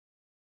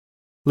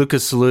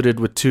 Lucas saluted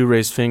with 2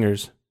 raised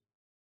fingers.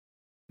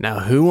 Now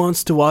who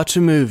wants to watch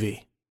a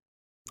movie?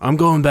 I'm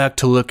going back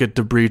to look at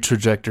debris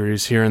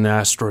trajectories here in the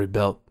asteroid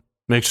belt.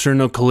 Make sure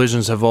no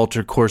collisions have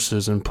altered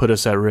courses and put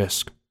us at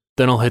risk.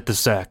 Then I'll hit the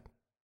sack.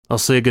 I'll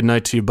say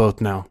goodnight to you both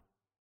now,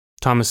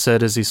 Thomas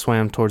said as he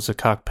swam towards the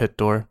cockpit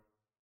door.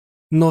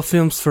 No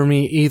films for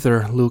me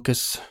either,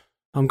 Lucas.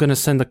 I'm gonna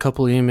send a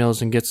couple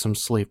emails and get some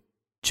sleep.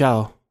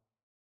 Ciao.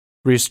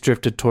 Reese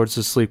drifted towards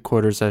the sleep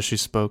quarters as she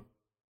spoke.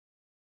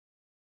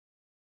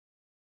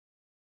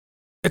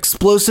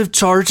 Explosive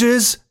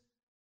charges?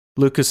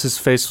 Lucas's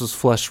face was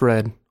flush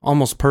red,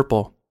 almost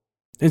purple.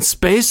 In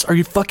space? Are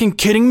you fucking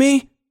kidding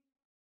me?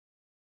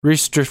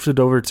 Reese drifted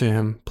over to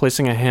him,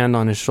 placing a hand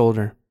on his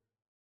shoulder.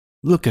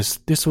 Lucas,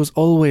 this was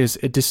always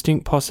a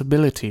distinct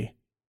possibility,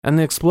 and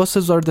the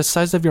explosives are the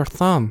size of your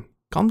thumb.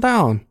 Calm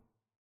down.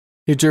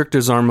 He jerked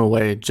his arm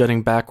away,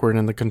 jutting backward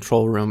in the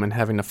control room and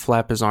having to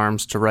flap his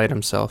arms to right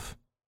himself.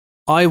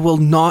 I will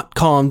not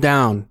calm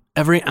down.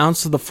 Every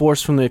ounce of the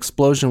force from the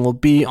explosion will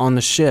be on the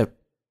ship.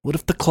 What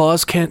if the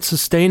claws can't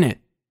sustain it?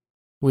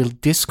 We'll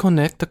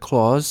disconnect the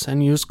claws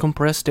and use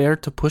compressed air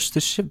to push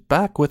the ship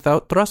back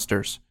without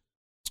thrusters.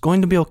 It's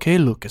going to be okay,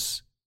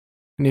 Lucas.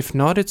 And if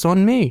not, it's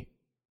on me.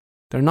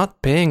 They're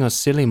not paying us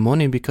silly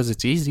money because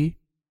it's easy.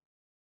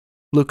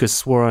 Lucas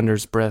swore under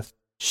his breath.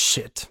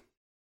 Shit.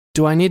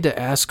 Do I need to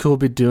ask who'll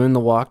be doing the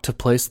walk to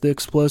place the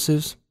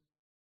explosives?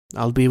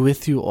 I'll be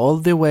with you all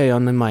the way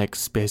on the mic,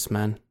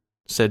 spaceman,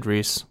 said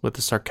Reese with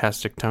a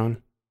sarcastic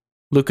tone.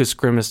 Lucas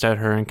grimaced at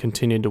her and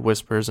continued to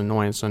whisper his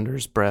annoyance under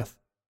his breath.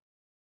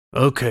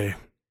 Okay,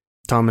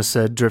 Thomas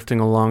said, drifting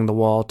along the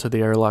wall to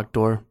the airlock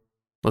door.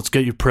 Let's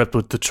get you prepped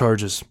with the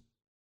charges.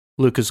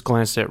 Lucas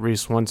glanced at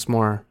Reese once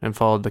more and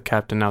followed the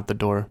captain out the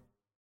door.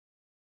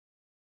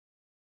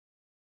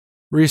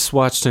 Reese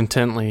watched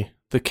intently,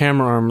 the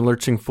camera arm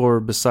lurching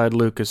forward beside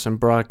Lucas and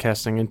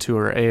broadcasting into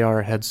her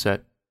AR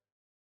headset.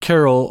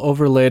 Carol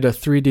overlaid a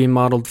 3D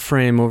modeled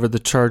frame over the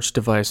charge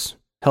device,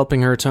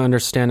 helping her to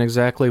understand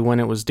exactly when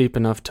it was deep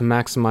enough to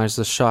maximize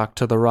the shock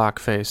to the rock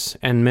face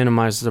and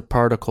minimize the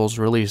particles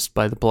released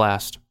by the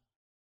blast.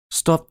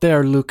 Stop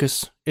there,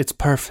 Lucas. It's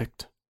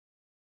perfect.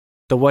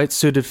 The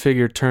white-suited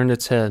figure turned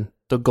its head,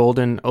 the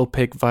golden,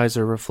 opaque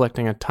visor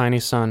reflecting a tiny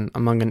sun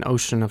among an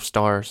ocean of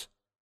stars.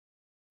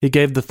 He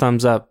gave the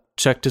thumbs up,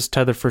 checked his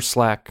tether for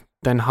slack,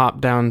 then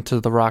hopped down to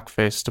the rock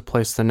face to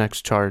place the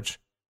next charge.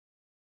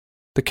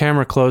 The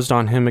camera closed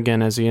on him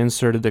again as he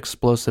inserted the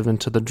explosive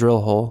into the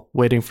drill hole,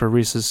 waiting for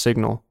Reese's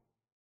signal.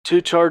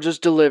 2 charges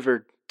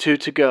delivered, 2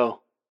 to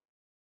go.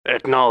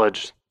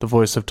 Acknowledged, the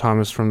voice of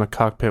Thomas from the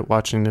cockpit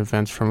watching the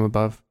events from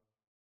above.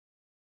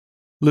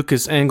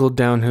 Lucas angled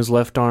down his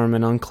left arm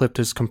and unclipped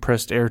his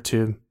compressed air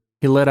tube.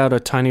 He let out a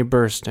tiny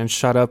burst and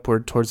shot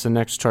upward towards the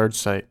next charge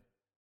site.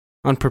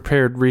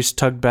 Unprepared, Reese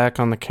tugged back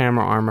on the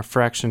camera arm a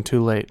fraction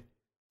too late,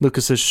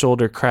 Lucas's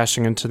shoulder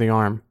crashing into the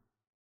arm.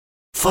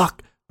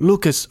 Fuck!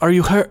 Lucas, are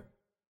you hurt?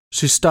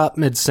 She stopped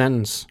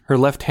mid-sentence, her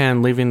left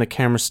hand leaving the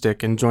camera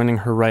stick and joining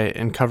her right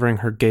and covering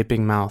her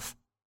gaping mouth.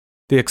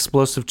 The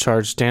explosive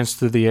charge danced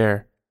through the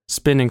air,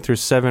 spinning through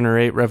 7 or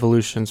 8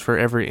 revolutions for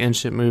every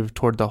inch it moved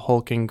toward the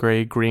hulking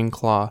gray-green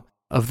claw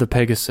of the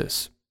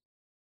Pegasus.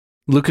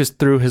 Lucas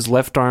threw his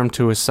left arm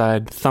to his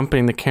side,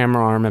 thumping the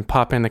camera arm and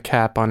popping the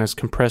cap on his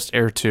compressed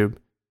air tube,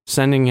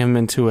 sending him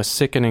into a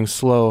sickening,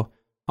 slow,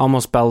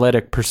 almost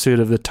balletic pursuit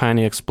of the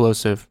tiny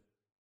explosive.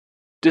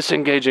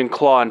 Disengaging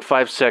claw in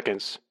 5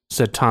 seconds,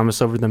 said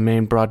Thomas over the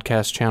main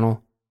broadcast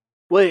channel.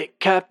 Wait,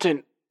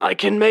 Captain, I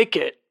can make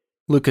it.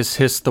 Lucas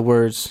hissed the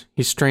words.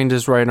 He strained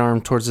his right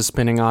arm towards the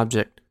spinning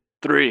object.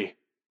 3,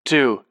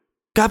 2...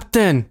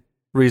 Captain!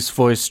 Reese's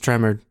voice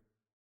tremored.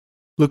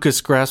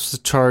 Lucas grasped the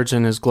charge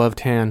in his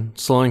gloved hand,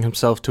 slowing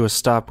himself to a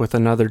stop with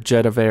another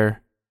jet of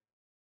air.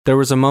 There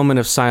was a moment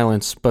of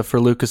silence, but for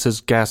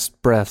Lucas's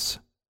gasped breaths.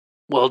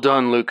 Well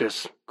done,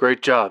 Lucas.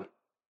 Great job.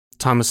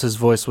 Thomas's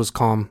voice was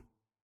calm.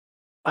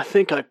 I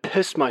think I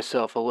pissed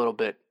myself a little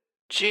bit.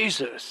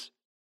 Jesus.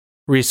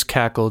 Reese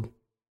cackled.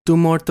 2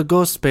 more to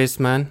go,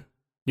 spaceman.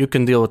 You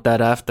can deal with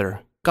that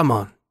after. Come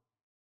on.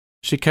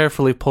 She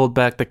carefully pulled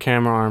back the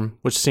camera arm,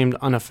 which seemed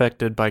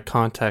unaffected by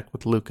contact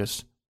with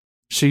Lucas.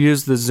 She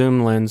used the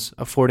zoom lens,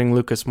 affording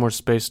Lucas more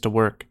space to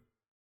work.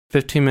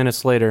 15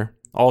 minutes later,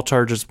 all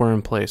charges were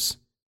in place.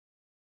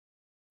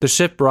 The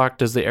ship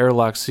rocked as the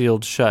airlock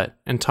sealed shut,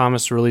 and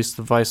Thomas released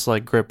the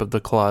vice-like grip of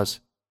the claws.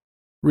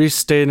 Reese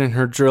stayed in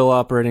her drill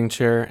operating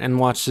chair and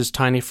watched as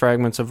tiny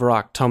fragments of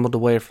rock tumbled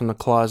away from the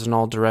claws in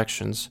all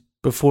directions,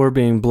 before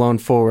being blown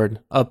forward,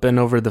 up and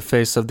over the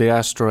face of the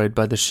asteroid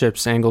by the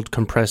ship's angled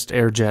compressed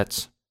air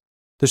jets.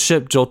 The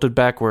ship jolted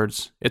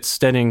backwards, its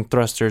steadying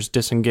thrusters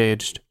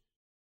disengaged.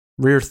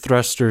 Rear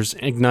thrusters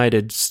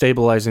ignited,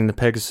 stabilizing the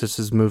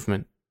Pegasus's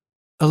movement.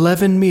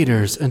 11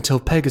 meters until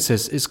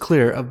Pegasus is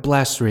clear of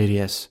blast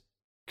radius,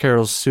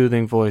 Carol's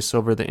soothing voice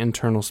over the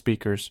internal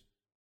speakers.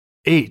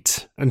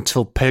 8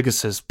 until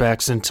Pegasus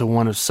backs into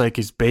one of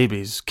Psyche's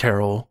babies,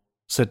 Carol,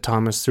 said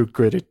Thomas through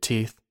gritted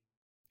teeth.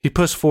 He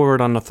pushed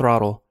forward on the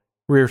throttle,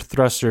 rear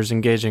thrusters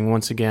engaging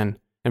once again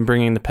and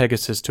bringing the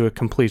Pegasus to a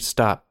complete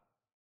stop.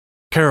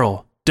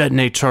 Carol,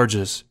 detonate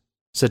charges,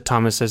 said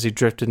Thomas as he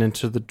drifted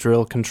into the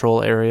drill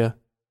control area.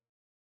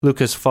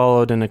 Lucas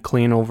followed in a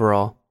clean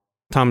overall.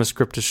 Thomas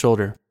gripped his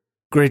shoulder.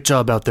 Great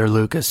job out there,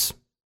 Lucas.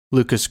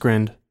 Lucas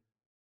grinned.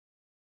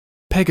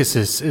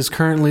 Pegasus is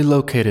currently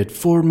located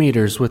 4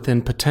 meters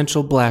within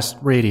potential blast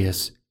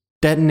radius.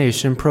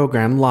 Detonation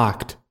program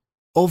locked.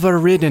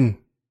 Overridden.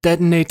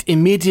 Detonate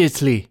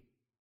immediately.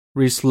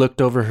 Reese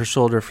looked over her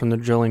shoulder from the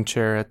drilling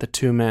chair at the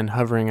 2 men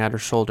hovering at her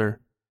shoulder,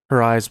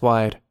 her eyes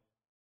wide.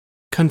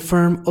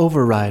 Confirm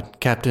override,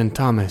 Captain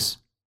Thomas,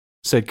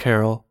 said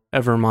Carol,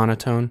 ever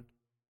monotone.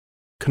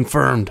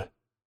 Confirmed.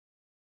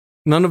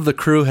 None of the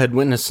crew had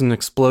witnessed an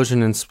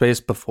explosion in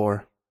space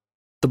before.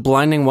 The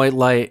blinding white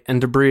light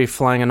and debris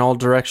flying in all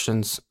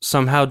directions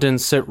somehow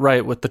didn't sit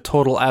right with the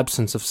total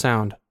absence of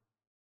sound.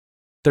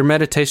 Their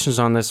meditations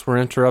on this were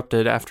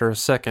interrupted after a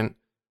second,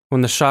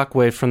 when the shock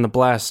wave from the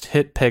blast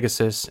hit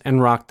Pegasus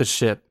and rocked the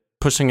ship,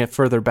 pushing it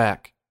further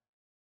back.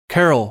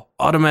 Carol,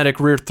 automatic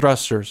rear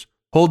thrusters.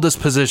 Hold this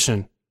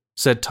position,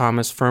 said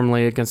Thomas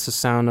firmly against the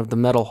sound of the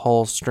metal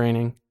hull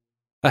straining.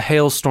 A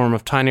hailstorm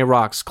of tiny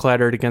rocks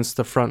clattered against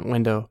the front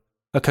window,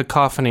 a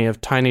cacophony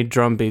of tiny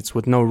drum beats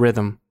with no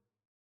rhythm.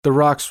 The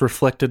rocks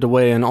reflected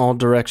away in all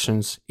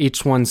directions,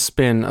 each one's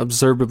spin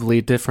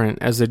observably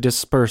different as they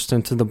dispersed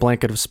into the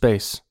blanket of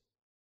space.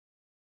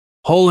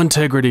 Hull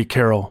integrity,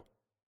 Carol.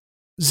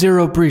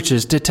 0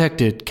 breaches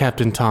detected,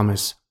 Captain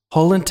Thomas.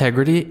 Hull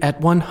integrity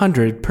at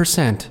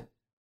 100%.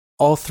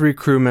 All 3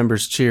 crew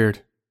members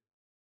cheered.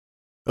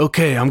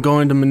 Okay, I'm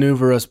going to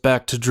maneuver us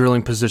back to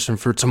drilling position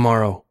for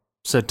tomorrow,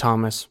 said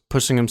Thomas,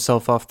 pushing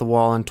himself off the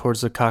wall and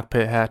towards the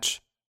cockpit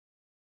hatch.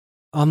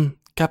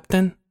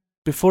 Captain,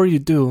 before you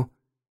do,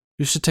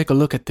 you should take a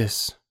look at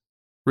this.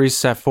 Reese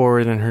sat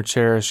forward in her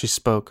chair as she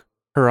spoke,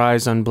 her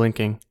eyes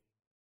unblinking.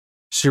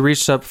 She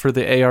reached up for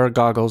the AR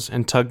goggles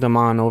and tugged them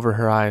on over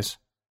her eyes.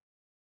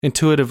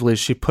 Intuitively,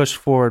 she pushed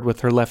forward with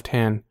her left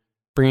hand,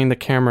 bringing the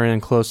camera in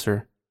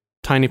closer,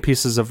 tiny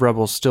pieces of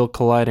rubble still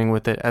colliding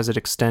with it as it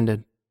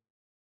extended.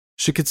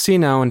 She could see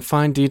now in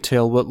fine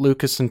detail what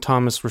Lucas and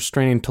Thomas were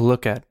straining to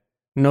look at,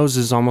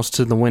 noses almost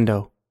to the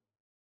window.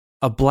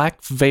 A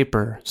black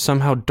vapor,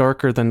 somehow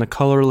darker than the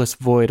colorless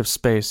void of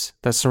space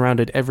that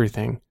surrounded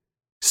everything,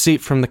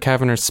 seeped from the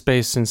cavernous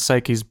space in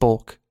Psyche's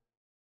bulk.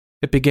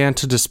 It began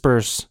to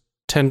disperse,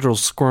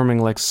 tendrils squirming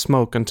like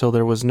smoke until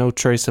there was no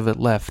trace of it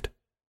left.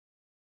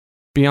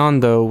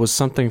 Beyond, though, was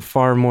something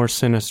far more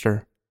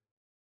sinister.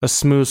 A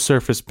smooth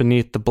surface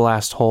beneath the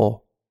blast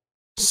hole.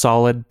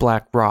 Solid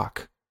black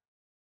rock.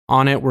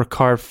 On it were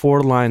carved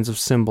 4 lines of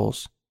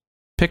symbols.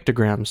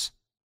 Pictograms.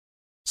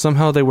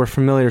 Somehow they were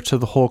familiar to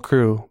the whole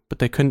crew, but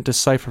they couldn't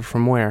decipher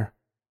from where.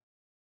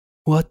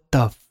 What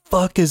the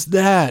fuck is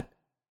that?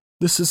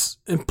 This is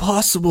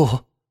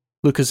impossible.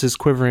 Lucas's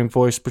quivering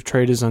voice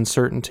betrayed his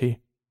uncertainty.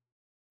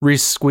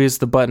 Reese squeezed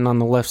the button on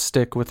the left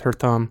stick with her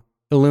thumb,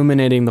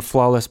 illuminating the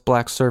flawless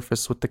black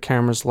surface with the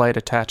camera's light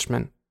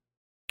attachment.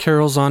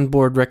 Carol's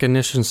onboard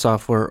recognition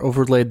software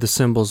overlaid the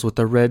symbols with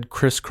a red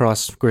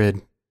crisscross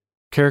grid.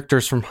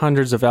 Characters from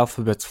hundreds of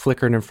alphabets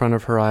flickered in front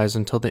of her eyes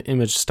until the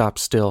image stopped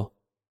still.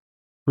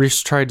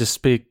 Reese tried to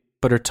speak,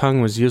 but her tongue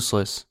was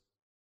useless.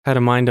 Had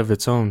a mind of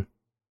its own.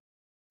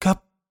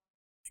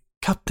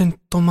 Captain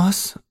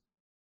Thomas?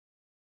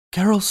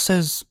 Carol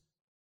says...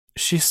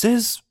 She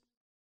says...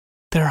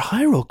 they're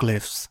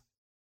hieroglyphs.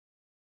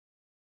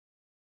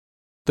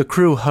 The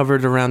crew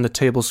hovered around the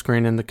table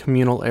screen in the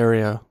communal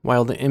area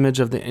while the image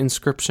of the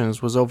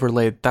inscriptions was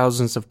overlaid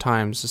thousands of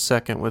times a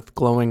second with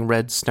glowing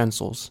red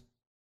stencils.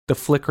 The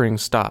flickering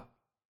stopped.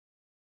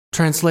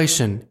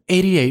 Translation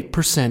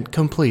 88%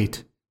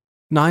 complete.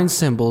 9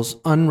 symbols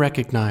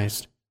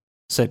unrecognized,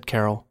 said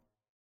Carol.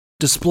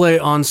 Display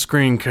on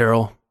screen,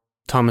 Carol,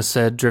 Thomas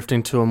said,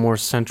 drifting to a more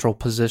central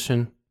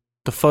position.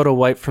 The photo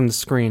wiped from the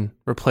screen,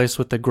 replaced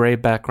with a gray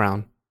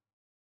background.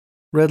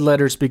 Red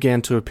letters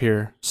began to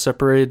appear,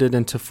 separated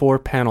into 4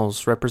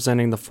 panels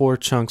representing the 4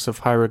 chunks of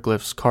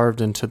hieroglyphs carved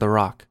into the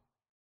rock.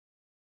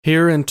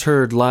 Here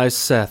interred lies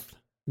Seth,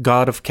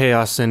 god of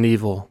chaos and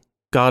evil,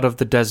 god of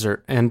the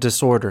desert and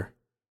disorder.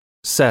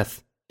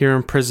 Seth, here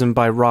imprisoned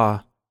by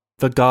Ra,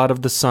 the god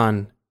of the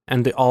sun,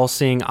 and the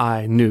all-seeing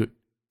eye, Nut,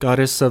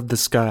 goddess of the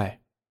sky.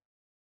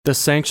 The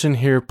sanction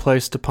here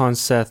placed upon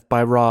Seth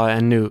by Ra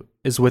and Nut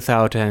is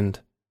without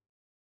end.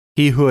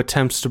 He who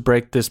attempts to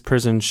break this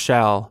prison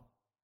shall,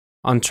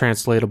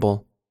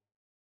 untranslatable,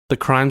 The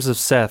crimes of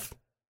Seth,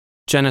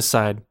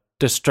 genocide,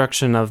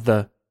 destruction of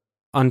the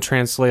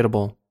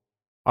untranslatable,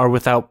 are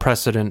without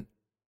precedent.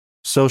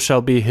 So shall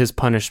be his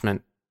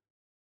punishment.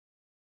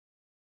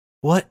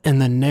 What in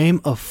the name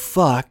of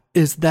fuck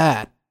is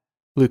that?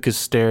 Lucas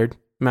stared,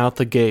 mouth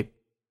agape,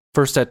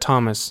 first at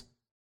Thomas,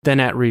 then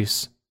at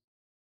Reese.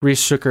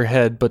 Reese shook her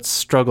head but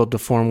struggled to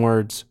form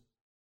words.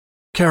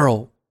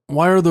 Carol,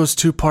 why are those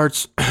two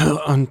parts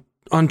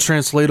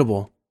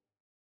untranslatable?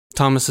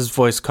 Thomas's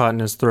voice caught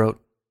in his throat,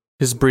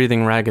 his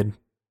breathing ragged.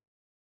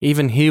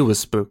 Even he was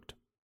spooked.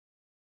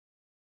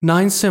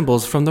 9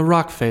 symbols from the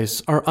rock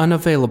face are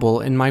unavailable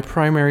in my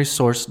primary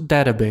source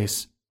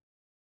database.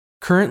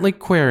 Currently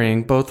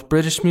querying both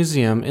British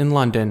Museum in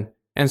London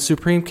and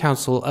Supreme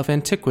Council of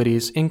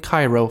Antiquities in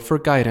Cairo for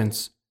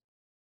guidance.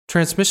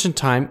 Transmission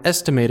time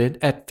estimated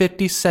at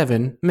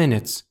 57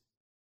 minutes.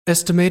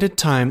 Estimated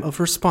time of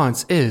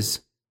response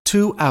is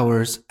 2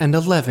 hours and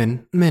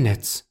 11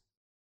 minutes.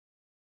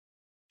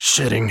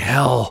 Shitting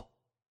hell.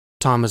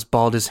 Thomas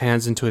balled his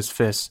hands into his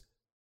fists.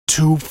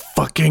 2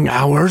 fucking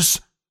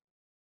hours?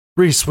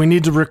 Reese, we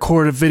need to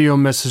record a video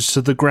message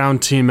to the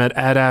ground team at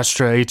Ad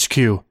Astra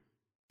HQ.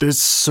 This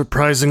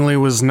surprisingly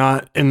was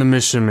not in the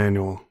mission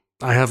manual.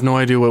 I have no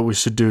idea what we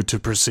should do to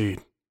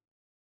proceed.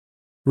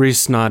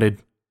 Reese nodded.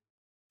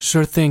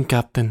 Sure thing,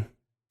 Captain.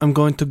 I'm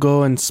going to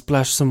go and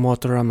splash some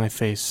water on my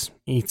face,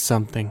 eat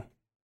something.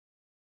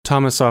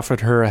 Thomas offered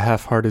her a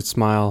half-hearted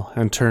smile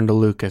and turned to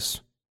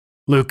Lucas.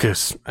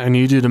 Lucas, I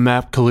need you to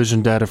map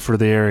collision data for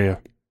the area.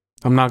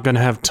 I'm not going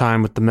to have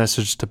time with the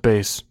message to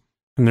base,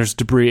 and there's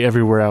debris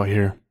everywhere out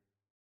here.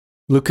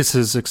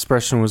 Lucas's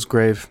expression was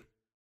grave.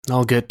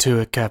 I'll get to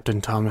it,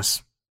 Captain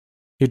Thomas.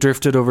 He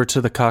drifted over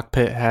to the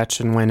cockpit hatch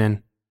and went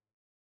in.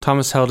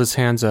 Thomas held his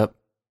hands up.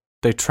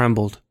 They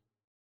trembled.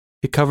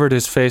 He covered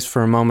his face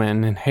for a moment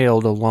and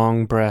inhaled a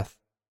long breath.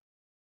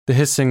 The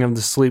hissing of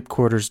the sleep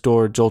quarters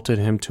door jolted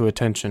him to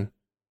attention.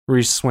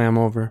 Reese swam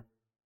over.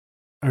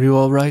 Are you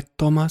all right,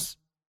 Thomas?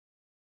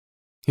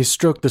 He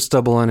stroked the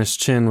stubble on his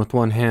chin with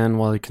one hand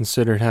while he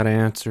considered how to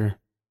answer.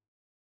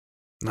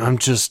 I'm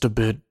just a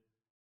bit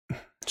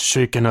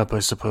shaken up, I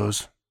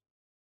suppose.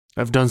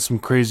 I've done some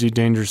crazy,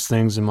 dangerous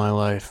things in my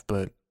life,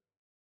 but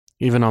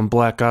even on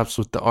Black Ops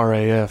with the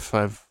RAF,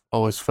 I've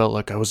always felt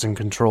like I was in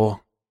control.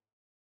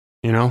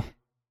 You know?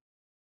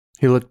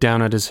 He looked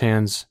down at his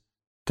hands,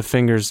 the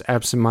fingers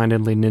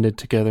absent-mindedly knitted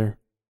together.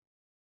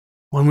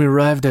 When we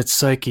arrived at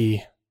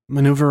Psyche,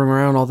 maneuvering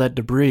around all that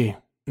debris,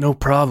 no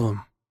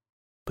problem.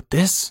 But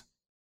this?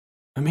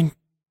 I mean,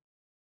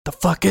 the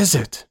fuck is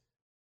it?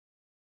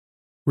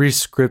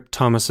 Reese gripped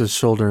Thomas's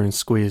shoulder and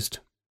squeezed.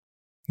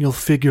 You'll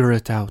figure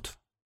it out.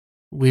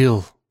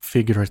 We'll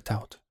figure it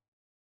out.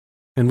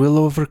 And we'll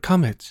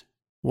overcome it,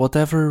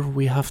 whatever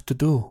we have to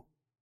do.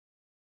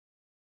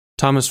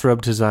 Thomas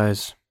rubbed his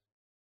eyes.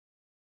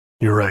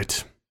 You're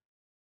right.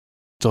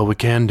 It's all we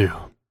can do.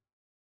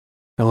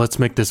 Now let's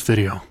make this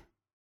video.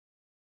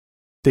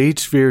 They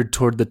each veered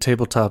toward the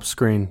tabletop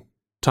screen.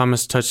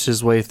 Thomas touched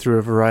his way through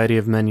a variety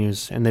of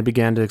menus, and they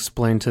began to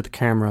explain to the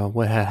camera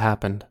what had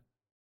happened.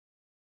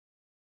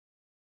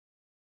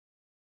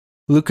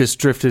 Lucas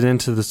drifted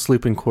into the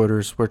sleeping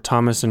quarters where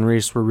Thomas and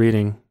Reese were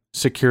reading,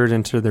 secured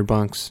into their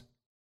bunks.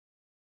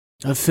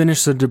 I've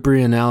finished the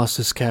debris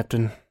analysis,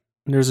 Captain.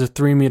 There's a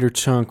 3-meter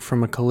chunk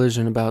from a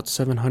collision about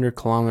 700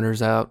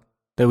 kilometers out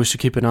that we should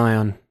keep an eye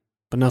on,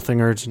 but nothing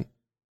urgent.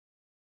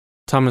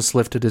 Thomas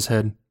lifted his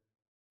head.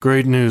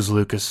 Great news,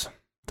 Lucas.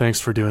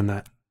 Thanks for doing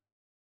that.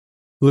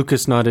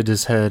 Lucas nodded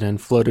his head and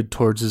floated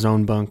towards his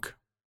own bunk.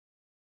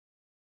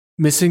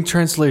 Missing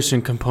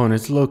translation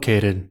components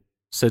located,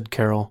 said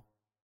Carol.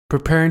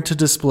 Preparing to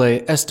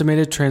display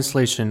estimated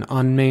translation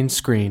on main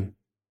screen.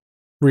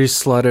 Reese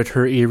slotted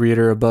her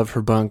e-reader above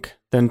her bunk,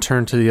 then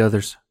turned to the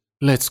others.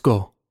 Let's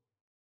go.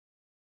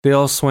 They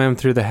all swam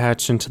through the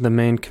hatch into the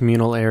main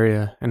communal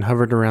area and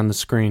hovered around the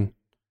screen.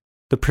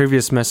 The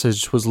previous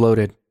message was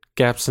loaded,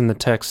 gaps in the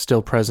text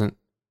still present.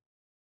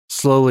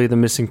 Slowly, the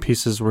missing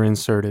pieces were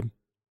inserted.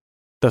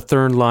 The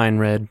third line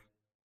read,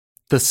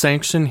 "The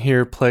sanction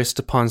here placed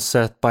upon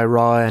Seth by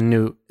Ra and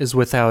Newt is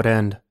without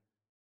end.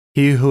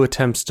 He who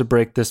attempts to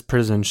break this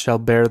prison shall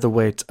bear the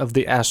weight of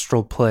the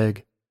astral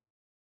plague."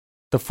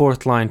 The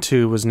fourth line,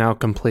 too, was now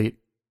complete.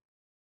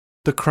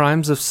 "The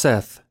crimes of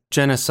Seth,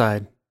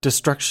 genocide,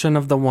 destruction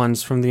of the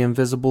ones from the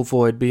invisible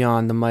void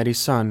beyond the mighty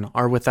sun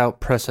are without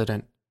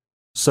precedent.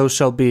 So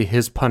shall be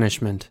his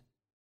punishment."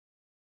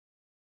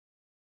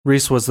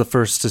 Reese was the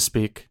first to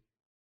speak.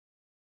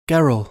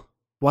 Carol,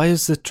 why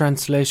is the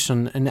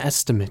translation an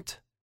estimate?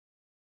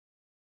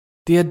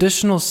 The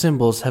additional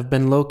symbols have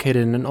been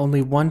located in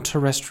only one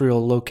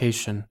terrestrial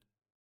location,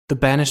 the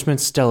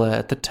banishment stela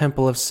at the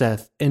Temple of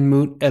Seth in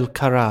Mut el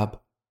Karab.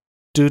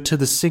 Due to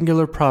the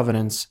singular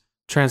provenance,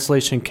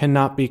 translation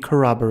cannot be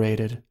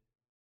corroborated.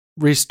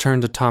 Reese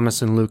turned to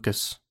Thomas and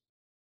Lucas.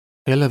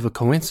 Hell of a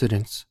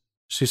coincidence.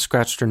 She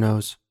scratched her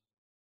nose.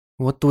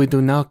 What do we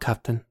do now,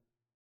 Captain?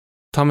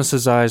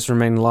 Thomas's eyes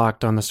remained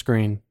locked on the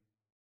screen.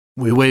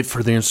 We wait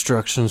for the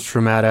instructions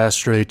from Ad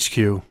Astra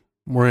HQ.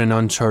 We're in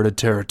uncharted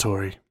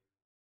territory.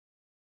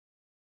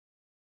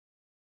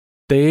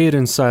 They ate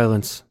in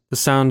silence, the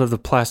sound of the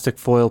plastic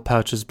foil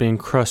pouches being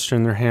crushed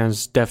in their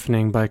hands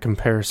deafening by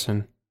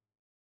comparison.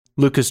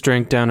 Lucas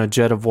drank down a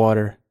jet of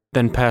water,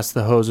 then passed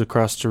the hose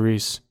across to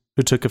Reese,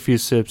 who took a few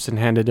sips and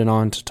handed it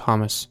on to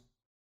Thomas.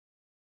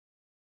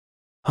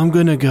 I'm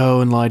gonna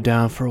go and lie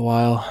down for a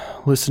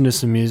while, listen to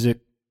some music,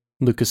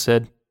 Lucas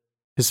said,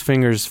 his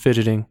fingers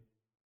fidgeting.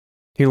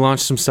 He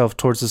launched himself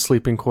towards the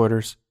sleeping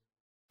quarters.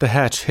 The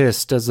hatch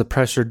hissed as the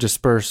pressure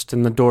dispersed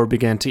and the door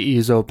began to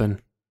ease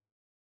open.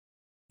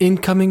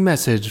 Incoming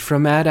message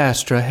from Ad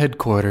Astra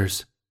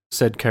headquarters,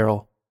 said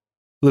Carol.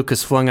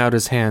 Lucas flung out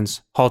his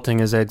hands, halting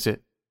his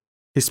exit.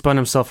 He spun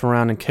himself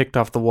around and kicked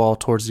off the wall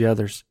towards the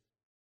others.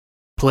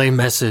 Play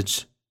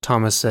message,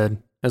 Thomas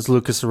said, as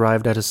Lucas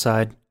arrived at his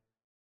side.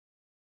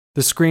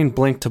 The screen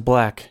blinked to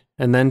black,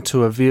 and then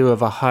to a view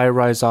of a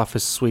high-rise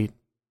office suite.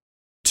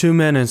 2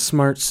 men in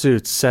smart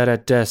suits sat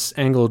at desks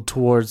angled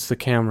towards the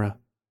camera.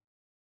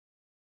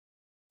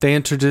 They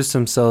introduced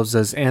themselves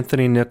as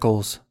Anthony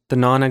Nichols, the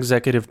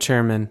non-executive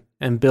chairman,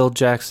 and Bill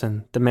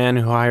Jackson, the man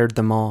who hired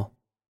them all,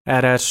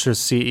 Ad Astra's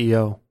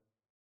CEO.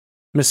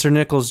 Mr.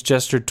 Nichols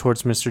gestured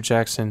towards Mr.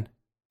 Jackson,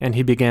 and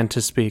he began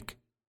to speak.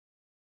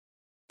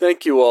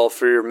 Thank you all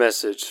for your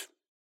message.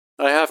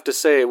 I have to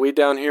say, we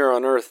down here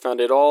on Earth found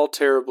it all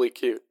terribly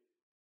cute.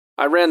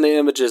 I ran the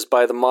images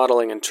by the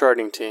modeling and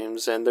charting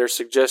teams, and their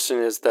suggestion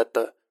is that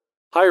the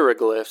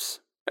hieroglyphs,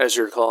 as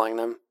you're calling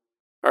them,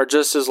 are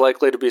just as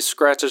likely to be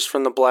scratches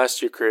from the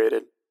blast you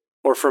created,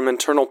 or from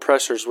internal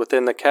pressures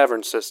within the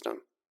cavern system.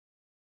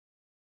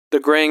 The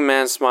graying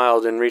man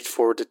smiled and reached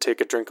forward to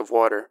take a drink of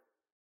water.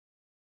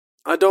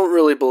 I don't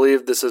really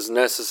believe this is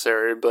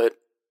necessary, but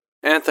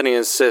Anthony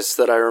insists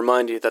that I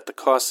remind you that the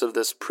cost of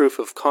this proof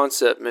of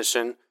concept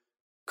mission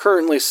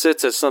currently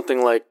sits at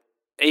something like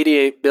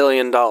 $88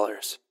 billion.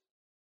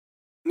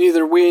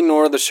 Neither we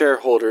nor the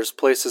shareholders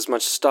place as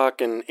much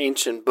stock in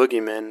ancient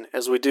boogeymen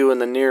as we do in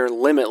the near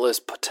limitless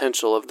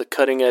potential of the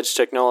cutting-edge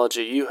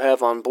technology you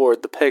have on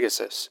board the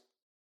Pegasus,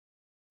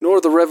 nor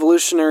the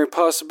revolutionary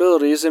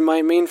possibilities it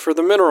might mean for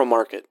the mineral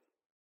market.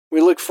 We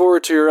look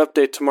forward to your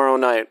update tomorrow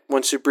night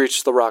once you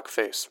breach the rock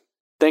face.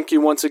 Thank you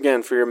once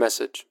again for your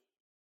message.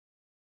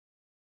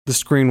 The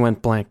screen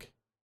went blank.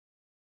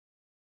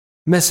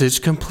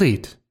 Message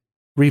complete.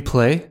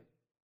 Replay.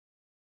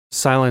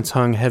 Silence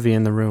hung heavy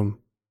in the room.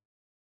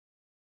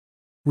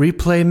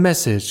 Replay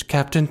message,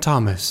 Captain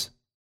Thomas.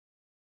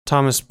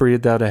 Thomas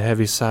breathed out a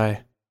heavy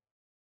sigh.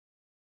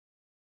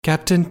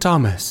 Captain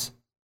Thomas.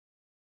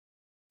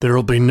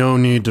 There'll be no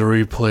need to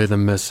replay the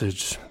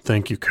message.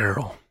 Thank you,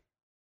 Carol.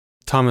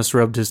 Thomas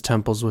rubbed his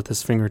temples with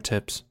his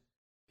fingertips.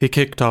 He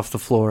kicked off the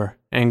floor,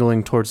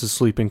 angling towards the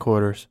sleeping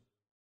quarters.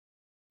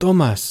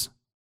 Thomas,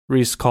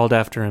 Reese called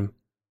after him.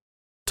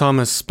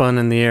 Thomas spun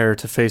in the air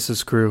to face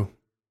his crew.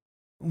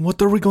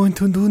 What are we going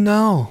to do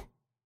now?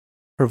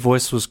 Her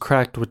voice was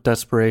cracked with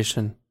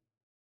desperation.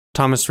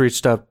 Thomas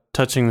reached up,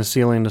 touching the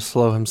ceiling to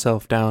slow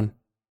himself down.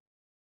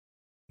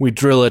 We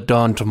drill at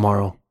dawn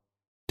tomorrow.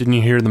 Didn't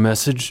you hear the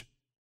message?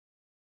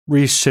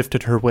 Reese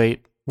shifted her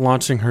weight,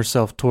 launching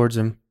herself towards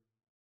him.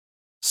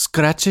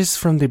 Scratches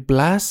from the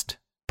blast?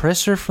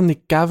 Pressure from the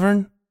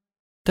cavern?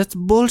 That's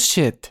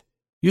bullshit.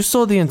 You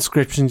saw the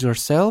inscriptions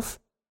yourself.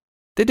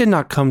 They did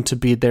not come to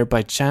be there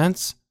by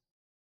chance.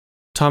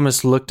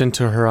 Thomas looked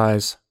into her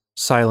eyes,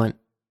 silent.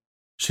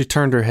 She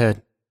turned her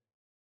head.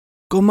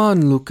 Come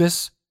on,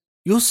 Lucas.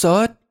 You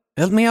saw it.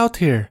 Help me out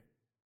here.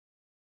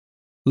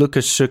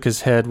 Lucas shook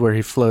his head where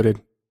he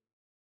floated.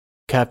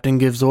 Captain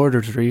gives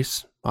orders,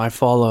 Reese. I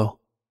follow.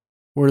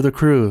 We're the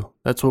crew.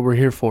 That's what we're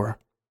here for.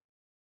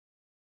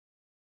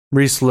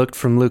 Reese looked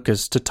from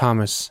Lucas to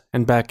Thomas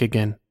and back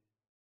again.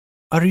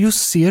 Are you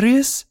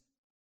serious?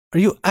 Are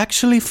you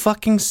actually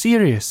fucking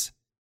serious?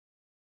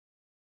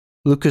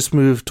 Lucas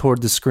moved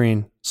toward the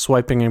screen,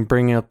 swiping and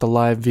bringing up the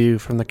live view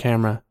from the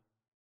camera.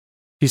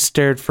 He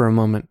stared for a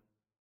moment.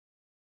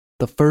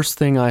 The first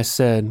thing I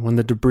said when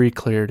the debris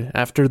cleared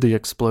after the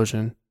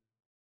explosion.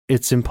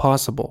 It's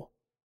impossible.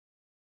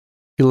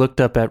 He looked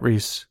up at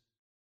Reese.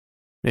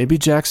 Maybe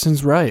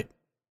Jackson's right.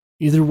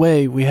 Either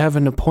way, we have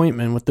an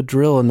appointment with the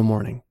drill in the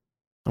morning.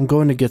 I'm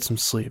going to get some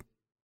sleep.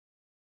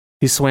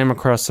 He swam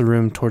across the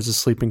room towards the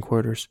sleeping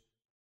quarters.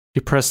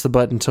 He pressed the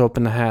button to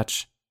open the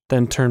hatch,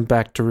 then turned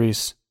back to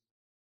Reese.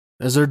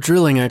 As our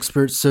drilling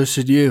expert, so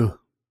should you.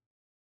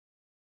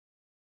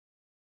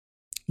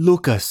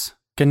 Lucas,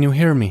 can you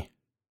hear me?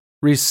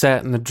 Reese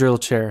sat in the drill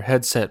chair,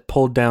 headset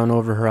pulled down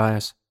over her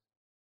eyes.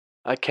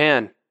 I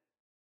can.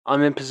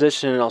 I'm in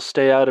position and I'll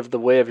stay out of the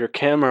way of your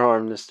camera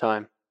arm this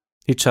time.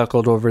 He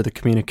chuckled over the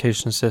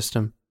communication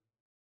system.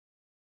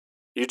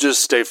 You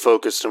just stay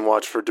focused and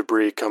watch for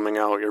debris coming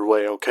out your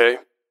way, okay?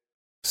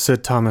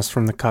 Said Thomas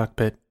from the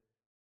cockpit.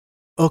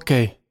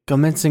 Okay,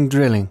 commencing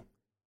drilling,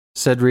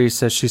 said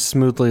Reese as she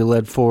smoothly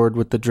led forward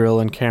with the drill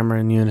and camera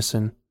in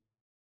unison.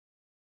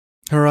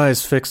 Her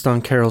eyes fixed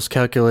on Carol's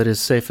calculated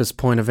safest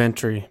point of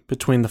entry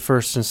between the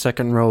first and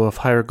second row of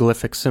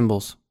hieroglyphic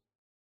symbols.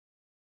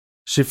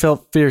 She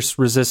felt fierce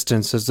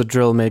resistance as the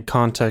drill made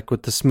contact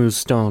with the smooth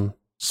stone,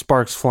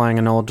 sparks flying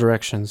in all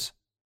directions.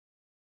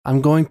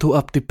 I'm going to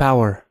up the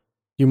power.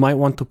 You might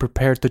want to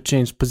prepare to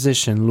change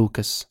position,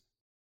 Lucas.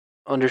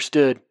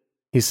 Understood,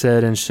 he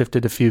said and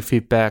shifted a few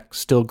feet back,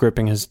 still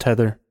gripping his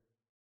tether.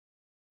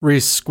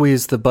 Reese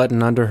squeezed the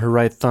button under her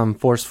right thumb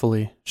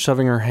forcefully,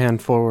 shoving her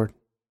hand forward.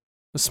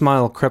 A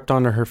smile crept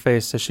onto her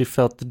face as she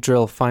felt the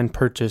drill find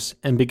purchase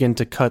and begin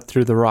to cut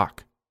through the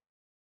rock.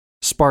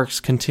 Sparks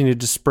continued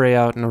to spray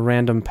out in a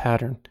random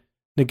pattern,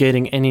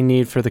 negating any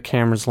need for the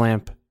camera's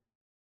lamp.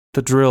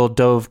 The drill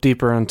dove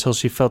deeper until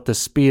she felt the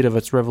speed of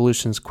its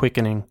revolutions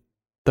quickening,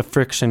 the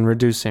friction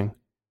reducing.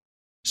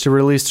 She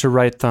released her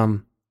right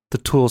thumb, the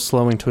tool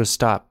slowing to a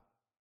stop.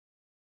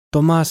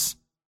 Tomas,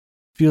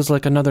 feels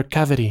like another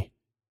cavity,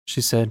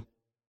 she said.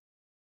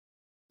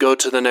 Go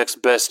to the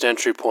next best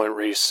entry point,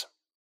 Reese.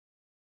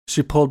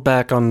 She pulled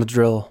back on the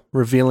drill,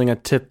 revealing a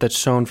tip that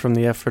shone from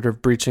the effort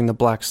of breaching the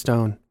black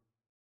stone.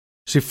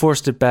 She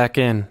forced it back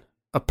in,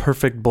 a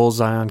perfect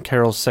bullseye on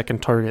Carol's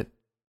second target.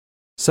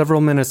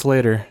 Several minutes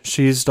later,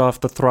 she eased off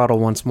the throttle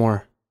once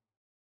more.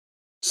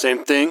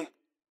 Same thing?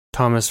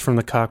 Thomas from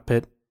the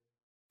cockpit.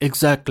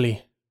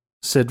 Exactly,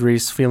 said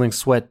Reese, feeling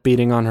sweat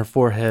beading on her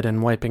forehead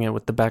and wiping it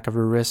with the back of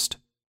her wrist.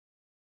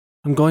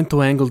 I'm going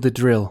to angle the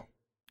drill,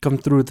 come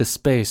through the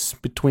space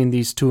between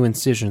these two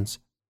incisions.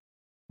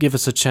 Give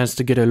us a chance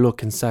to get a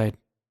look inside.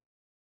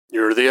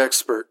 You're the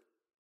expert,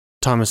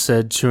 Thomas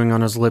said, chewing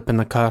on his lip in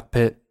the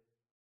cockpit.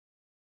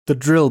 The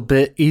drill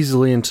bit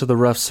easily into the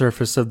rough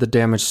surface of the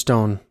damaged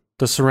stone,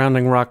 the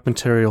surrounding rock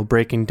material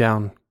breaking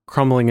down,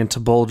 crumbling into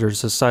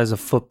boulders the size of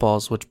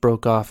footballs which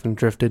broke off and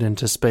drifted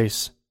into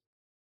space.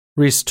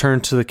 Reese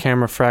turned to the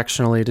camera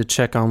fractionally to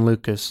check on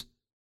Lucas,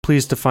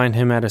 pleased to find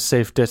him at a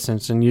safe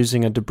distance and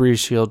using a debris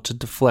shield to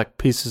deflect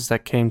pieces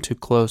that came too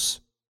close.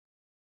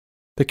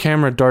 The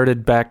camera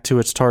darted back to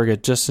its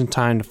target just in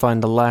time to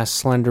find the last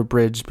slender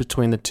bridge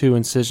between the two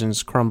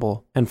incisions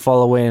crumble and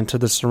fall away into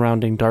the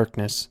surrounding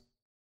darkness.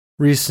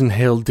 Reese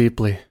inhaled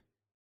deeply.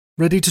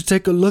 Ready to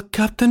take a look,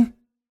 Captain?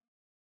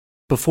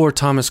 Before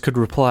Thomas could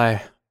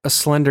reply, a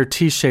slender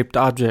T-shaped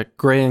object,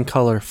 gray in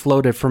color,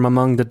 floated from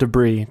among the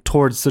debris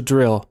towards the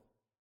drill.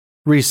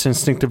 Reese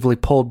instinctively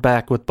pulled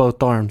back with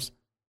both arms.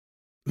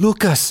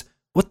 Lucas,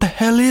 what the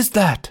hell is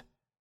that?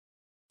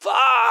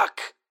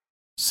 Fuck!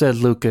 Said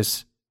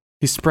Lucas.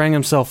 He sprang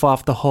himself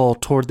off the hull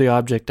toward the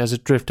object as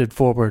it drifted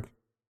forward.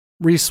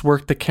 Reese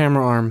worked the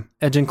camera arm,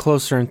 edging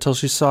closer until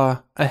she saw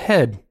a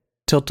head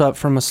tilt up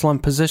from a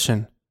slumped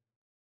position.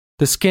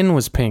 The skin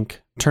was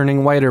pink,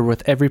 turning whiter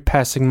with every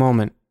passing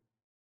moment.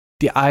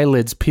 The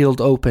eyelids peeled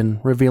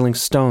open, revealing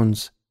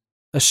stones,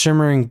 a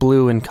shimmering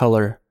blue in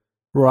color,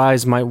 where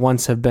eyes might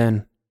once have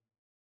been.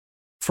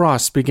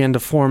 Frost began to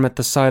form at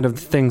the side of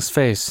the thing's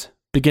face,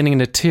 beginning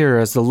to tear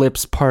as the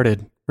lips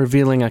parted,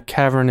 revealing a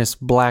cavernous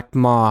black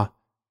maw,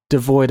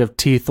 devoid of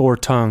teeth or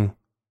tongue.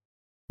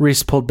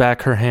 Reese pulled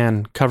back her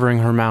hand, covering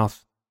her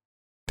mouth.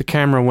 The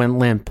camera went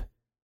limp,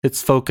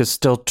 its focus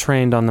still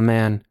trained on the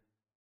man,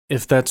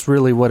 if that's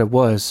really what it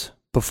was,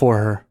 before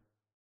her.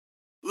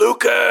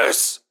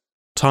 Lucas!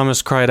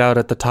 Thomas cried out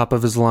at the top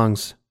of his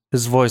lungs.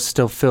 His voice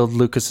still filled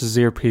Lucas's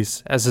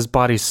earpiece as his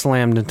body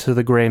slammed into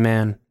the gray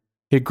man.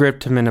 He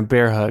gripped him in a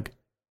bear hug,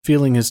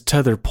 feeling his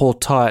tether pull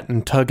taut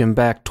and tug him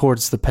back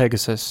towards the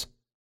Pegasus.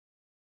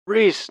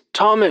 Reese,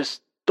 Thomas,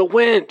 the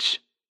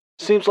winch!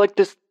 Seems like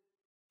this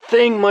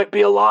thing might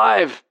be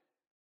alive.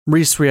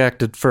 Reese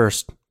reacted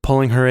first,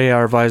 pulling her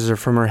AR visor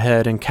from her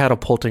head and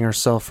catapulting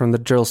herself from the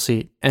drill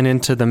seat and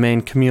into the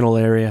main communal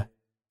area.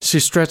 She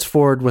stretched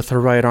forward with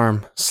her right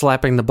arm,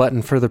 slapping the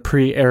button for the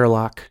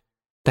pre-airlock.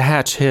 The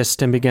hatch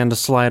hissed and began to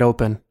slide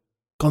open.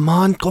 Come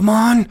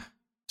on,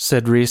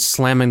 said Reese,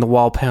 slamming the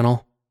wall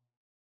panel.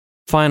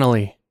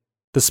 Finally,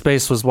 the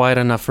space was wide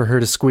enough for her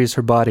to squeeze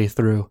her body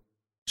through.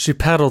 She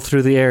paddled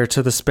through the air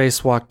to the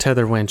spacewalk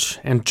tether winch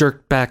and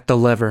jerked back the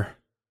lever.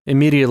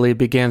 Immediately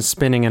began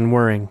spinning and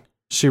whirring.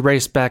 She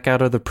raced back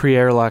out of the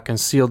pre-airlock and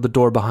sealed the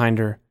door behind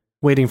her,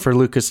 waiting for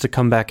Lucas to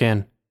come back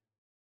in.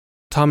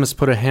 Thomas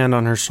put a hand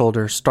on her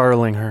shoulder,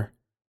 startling her.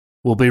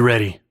 We'll be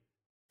ready,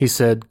 he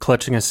said,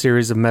 clutching a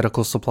series of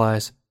medical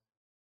supplies.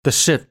 The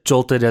ship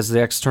jolted as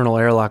the external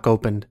airlock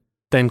opened,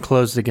 then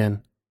closed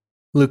again.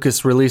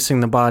 Lucas releasing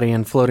the body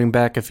and floating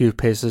back a few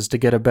paces to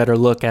get a better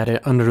look at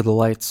it under the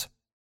lights.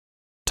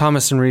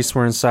 Thomas and Reese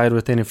were inside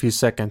within a few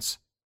seconds,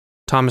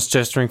 Thomas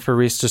gesturing for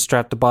Reese to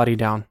strap the body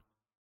down.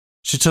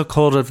 She took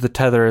hold of the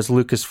tether as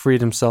Lucas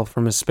freed himself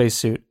from his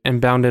spacesuit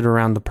and bound it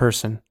around the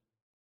person.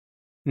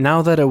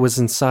 Now that it was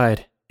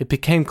inside, it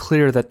became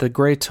clear that the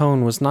gray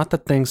tone was not the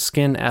thing's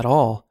skin at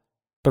all,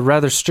 but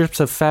rather strips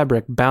of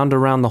fabric bound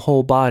around the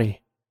whole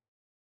body.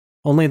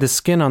 Only the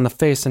skin on the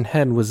face and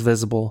head was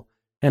visible,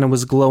 and it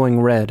was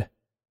glowing red,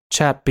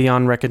 chapped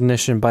beyond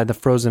recognition by the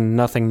frozen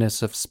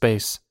nothingness of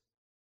space.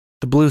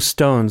 The blue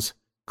stones,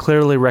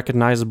 clearly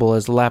recognizable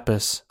as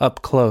lapis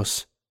up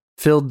close,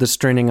 filled the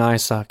straining eye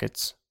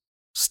sockets.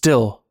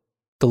 Still,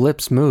 the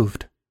lips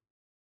moved.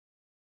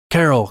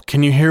 Carol,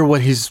 can you hear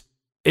what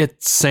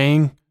it's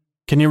saying?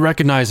 Can you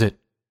recognize it?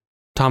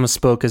 Thomas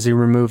spoke as he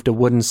removed a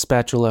wooden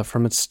spatula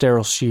from its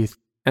sterile sheath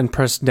and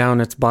pressed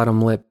down its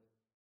bottom lip.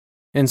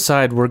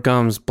 Inside were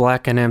gums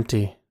black and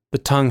empty. The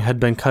tongue had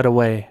been cut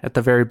away at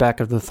the very back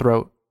of the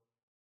throat.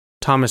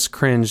 Thomas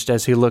cringed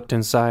as he looked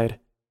inside.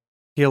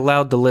 He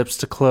allowed the lips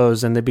to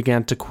close and they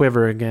began to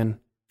quiver again,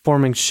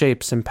 forming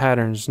shapes and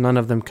patterns none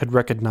of them could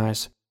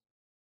recognize.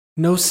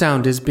 No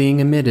sound is being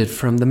emitted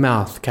from the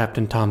mouth,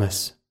 Captain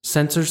Thomas.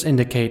 Sensors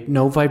indicate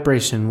no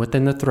vibration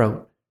within the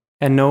throat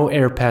and no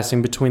air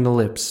passing between the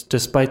lips,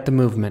 despite the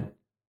movement.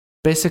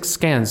 Basic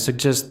scans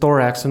suggest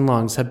thorax and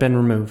lungs have been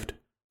removed,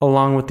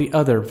 along with the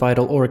other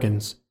vital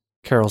organs,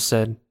 Carol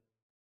said.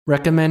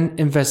 Recommend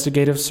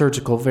investigative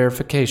surgical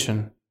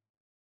verification.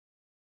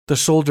 The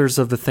shoulders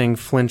of the thing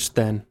flinched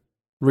then.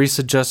 Reese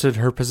adjusted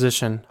her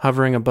position,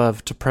 hovering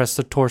above to press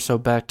the torso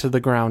back to the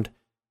ground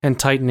and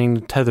tightening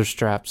the tether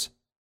straps.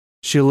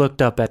 She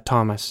looked up at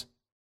Thomas,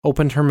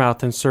 opened her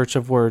mouth in search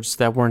of words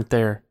that weren't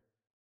there.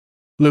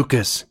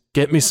 Lucas,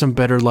 get me some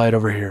better light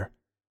over here,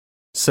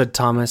 said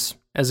Thomas,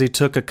 as he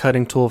took a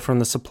cutting tool from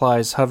the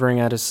supplies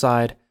hovering at his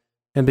side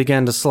and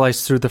began to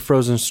slice through the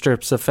frozen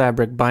strips of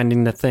fabric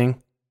binding the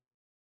thing.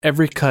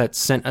 Every cut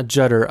sent a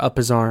judder up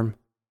his arm.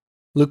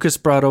 Lucas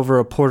brought over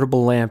a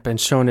portable lamp and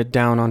shone it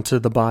down onto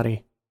the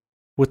body.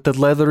 With the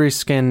leathery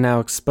skin now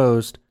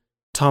exposed,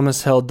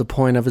 Thomas held the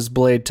point of his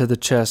blade to the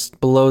chest,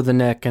 below the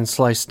neck, and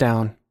sliced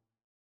down.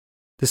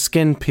 The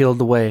skin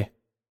peeled away,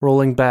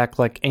 rolling back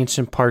like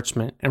ancient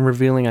parchment and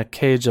revealing a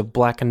cage of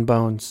blackened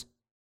bones.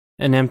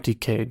 An empty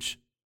cage.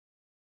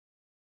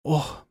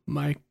 Oh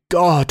my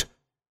God!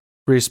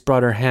 Reese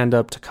brought her hand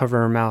up to cover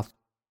her mouth,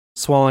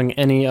 swallowing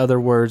any other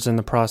words in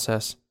the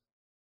process.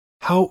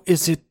 How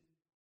is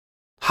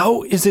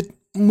it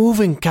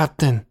moving,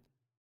 Captain?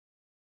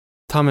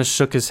 Thomas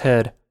shook his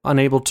head,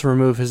 unable to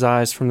remove his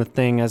eyes from the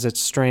thing as it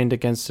strained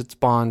against its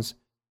bonds,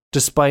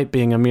 despite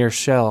being a mere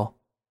shell.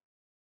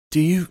 Do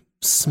you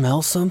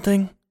smell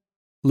something?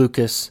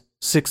 Lucas,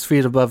 6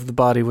 feet above the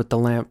body with the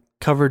lamp,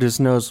 covered his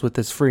nose with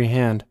his free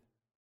hand.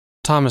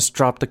 Thomas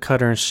dropped the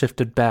cutter and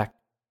shifted back,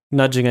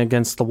 nudging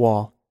against the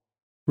wall.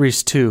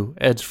 Reese, too,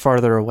 edged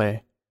farther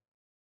away.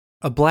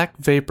 A black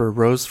vapor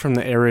rose from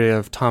the area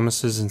of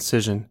Thomas's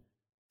incision,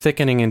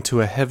 thickening into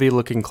a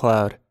heavy-looking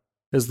cloud,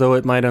 as though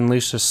it might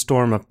unleash a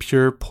storm of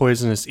pure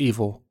poisonous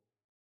evil.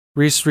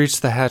 Reese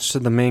reached the hatch to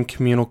the main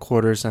communal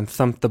quarters and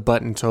thumped the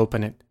button to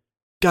open it.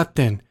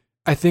 Captain,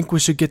 I think we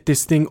should get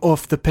this thing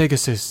off the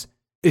Pegasus.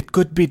 It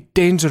could be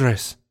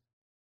dangerous.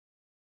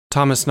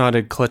 Thomas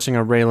nodded, clutching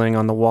a railing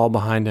on the wall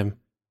behind him.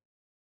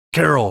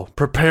 Carol,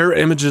 prepare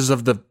images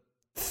of the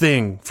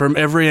thing from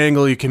every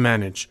angle you can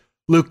manage.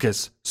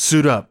 Lucas,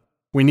 suit up.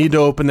 We need to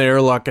open the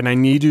airlock and I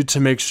need you to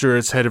make sure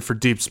it's headed for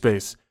deep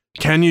space.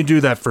 Can you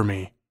do that for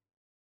me?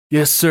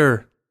 Yes,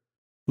 sir.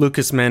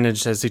 Lucas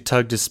managed as he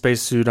tugged his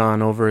spacesuit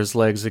on over his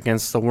legs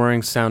against the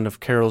whirring sound of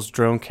Carol's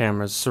drone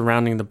cameras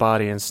surrounding the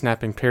body and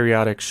snapping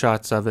periodic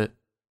shots of it.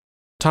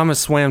 Thomas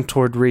swam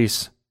toward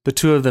Reese, the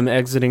two of them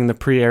exiting the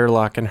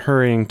pre-airlock and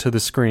hurrying to the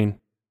screen.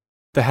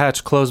 The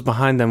hatch closed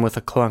behind them with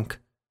a clunk.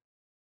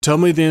 Tell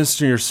me the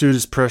instant your suit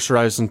is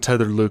pressurized and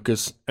tethered,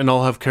 Lucas, and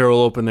I'll have Carol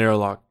open the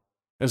airlock.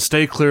 And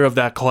stay clear of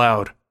that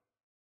cloud.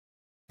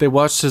 They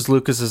watched as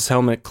Lucas's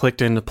helmet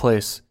clicked into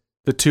place,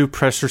 the 2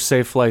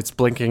 pressure-safe lights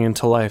blinking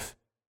into life.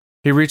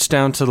 He reached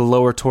down to the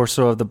lower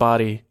torso of the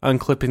body,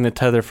 unclipping the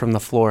tether from the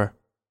floor.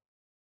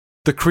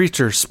 The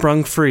creature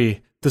sprung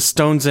free, the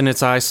stones in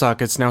its eye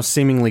sockets now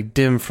seemingly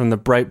dim from the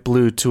bright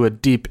blue to a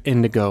deep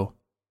indigo.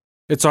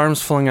 Its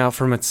arms flung out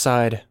from its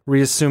side,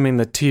 reassuming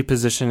the T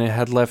position it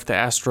had left the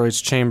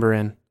asteroid's chamber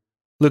in.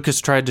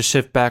 Lucas tried to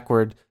shift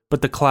backward,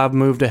 but the cloud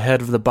moved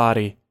ahead of the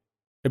body.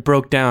 It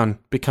broke down,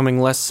 becoming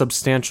less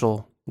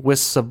substantial,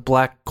 wisps of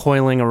black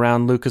coiling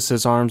around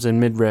Lucas's arms and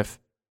midriff.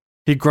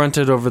 He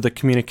grunted over the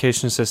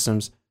communication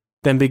systems,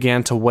 then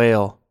began to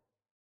wail.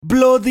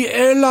 Blow the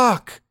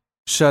airlock!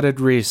 Shouted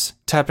Reese,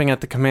 tapping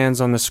at the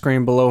commands on the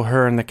screen below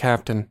her and the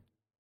captain.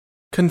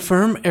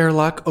 Confirm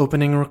airlock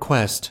opening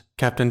request,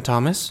 Captain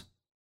Thomas.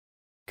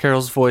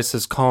 Carol's voice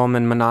as calm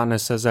and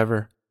monotonous as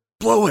ever.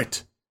 Blow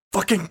it!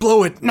 Fucking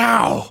blow it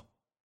now!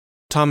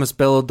 Thomas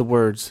bellowed the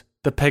words,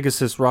 the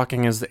Pegasus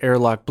rocking as the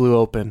airlock blew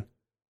open.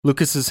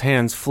 Lucas's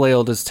hands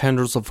flailed as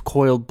tendrils of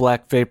coiled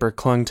black vapor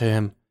clung to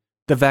him.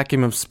 The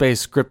vacuum of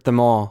space gripped them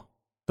all.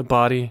 The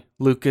body,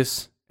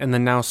 Lucas, and the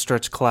now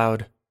stretched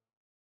cloud.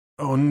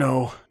 Oh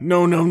no,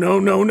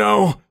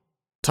 no.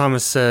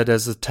 Thomas said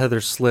as the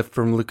tether slipped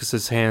from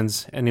Lucas's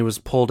hands and he was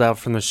pulled out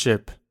from the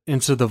ship,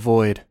 into the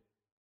void.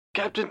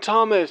 Captain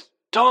Thomas!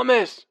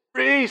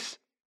 Reese!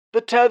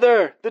 The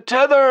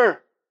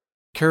tether!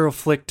 Carol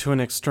flicked to an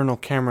external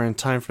camera in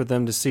time for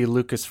them to see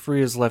Lucas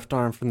free his left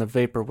arm from the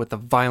vapor with a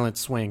violent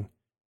swing.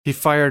 He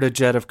fired a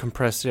jet of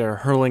compressed air,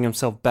 hurling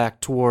himself back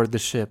toward the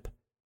ship.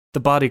 The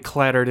body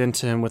clattered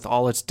into him with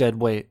all its dead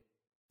weight.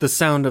 The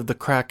sound of the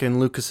crack in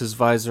Lucas's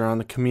visor on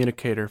the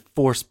communicator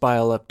forced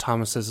bile up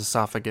Thomas's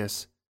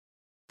esophagus.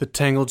 The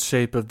tangled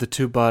shape of the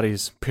 2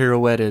 bodies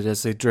pirouetted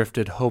as they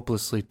drifted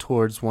hopelessly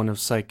towards one of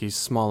Psyche's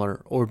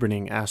smaller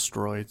orbiting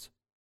asteroids.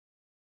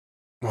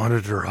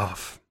 Monitor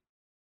off.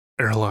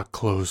 Airlock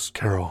closed,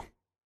 Carol.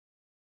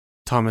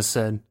 Thomas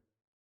said.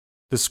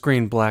 The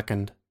screen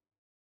blackened.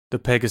 The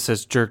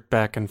Pegasus jerked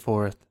back and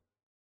forth.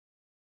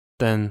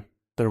 Then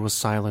there was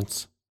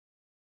silence.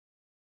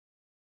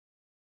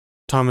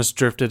 Thomas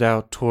drifted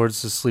out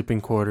towards the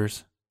sleeping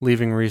quarters,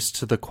 leaving Reese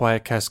to the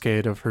quiet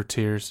cascade of her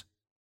tears.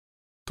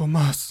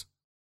 Tomas,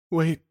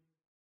 wait.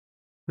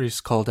 Reese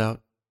called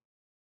out.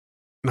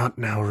 Not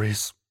now,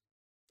 Reese.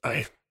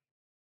 I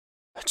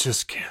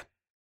just can't.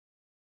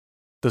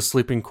 The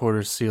sleeping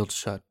quarters sealed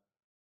shut.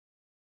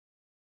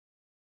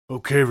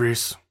 Okay,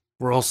 Reese.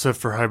 We're all set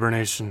for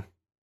hibernation.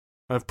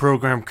 I've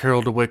programmed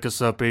Carol to wake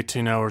us up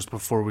 18 hours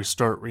before we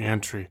start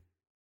re-entry.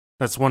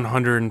 That's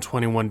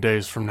 121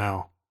 days from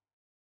now.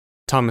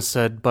 Thomas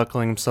said,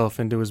 buckling himself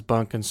into his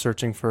bunk and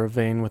searching for a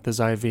vein with his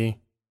IV.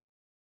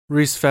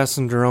 Reese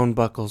fastened her own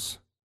buckles.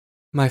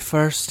 My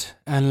first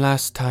and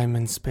last time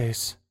in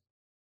space.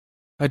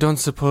 I don't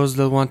suppose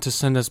they'll want to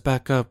send us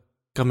back up,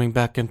 coming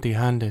back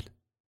empty-handed.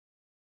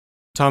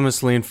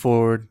 Thomas leaned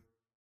forward.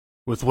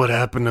 With what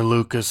happened to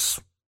Lucas,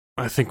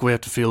 I think we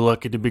have to feel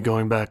lucky to be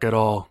going back at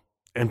all,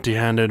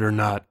 empty-handed or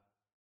not.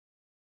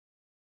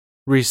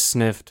 Reese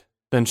sniffed,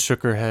 then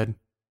shook her head.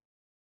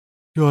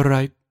 You're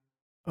right,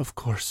 of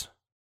course.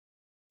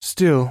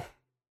 Still,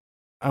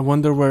 I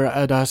wonder where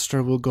Ad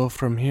Astra will go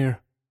from here.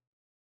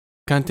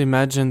 Can't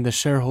imagine the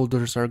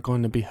shareholders are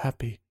going to be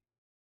happy.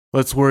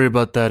 Let's worry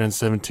about that in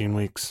 17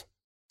 weeks,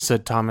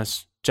 said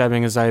Thomas,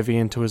 jabbing his IV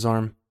into his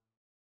arm.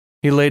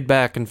 He laid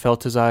back and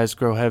felt his eyes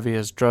grow heavy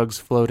as drugs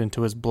flowed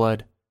into his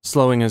blood,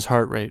 slowing his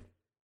heart rate.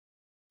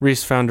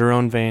 Reese found her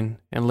own vein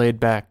and laid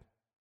back,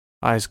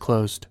 eyes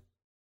closed.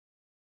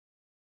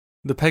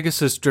 The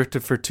Pegasus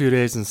drifted for 2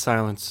 days in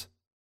silence,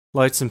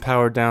 lights and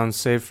power down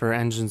save for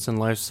engines and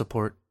life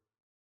support.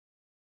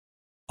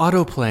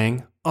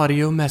 Autoplaying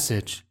audio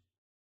message,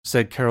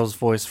 said Carol's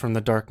voice from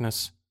the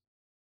darkness.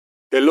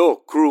 Hello,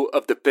 crew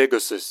of the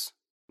Pegasus.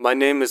 My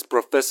name is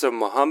Professor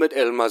Mohammed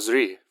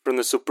El-Mazri from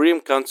the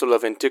Supreme Council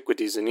of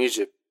Antiquities in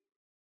Egypt.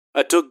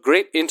 I took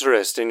great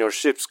interest in your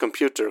ship's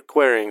computer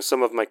querying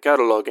some of my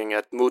cataloging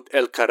at Mut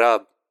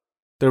el-Karab.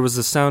 There was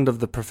the sound of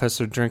the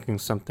professor drinking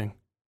something.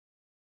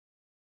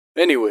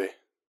 Anyway,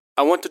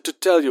 I wanted to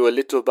tell you a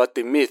little about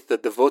the myth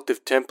of the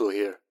votive temple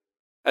here,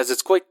 as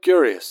it's quite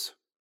curious.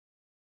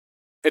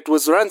 It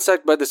was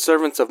ransacked by the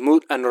servants of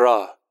Mut and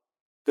Ra.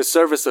 The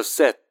service of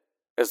Set,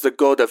 as the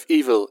god of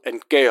evil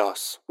and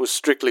chaos, was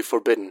strictly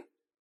forbidden.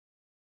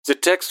 The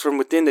text from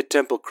within the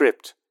temple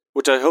crypt,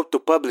 which I hope to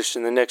publish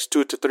in the next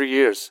 2 to 3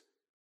 years,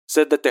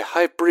 said that the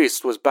high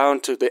priest was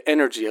bound to the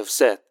energy of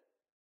Seth,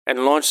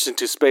 and launched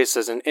into space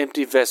as an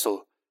empty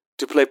vessel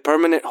to play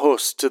permanent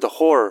host to the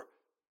horror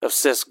of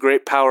Seth's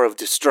great power of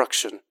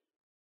destruction.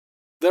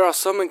 There are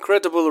some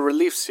incredible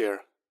reliefs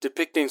here,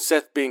 depicting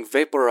Seth being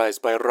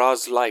vaporized by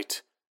Ra's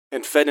light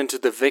and fed into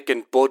the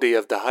vacant body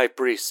of the high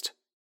priest,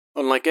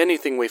 unlike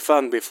anything we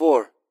found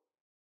before.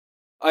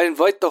 I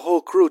invite the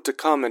whole crew to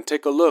come and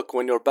take a look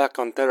when you're back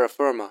on terra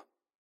firma.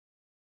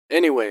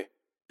 Anyway,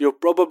 you're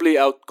probably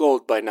out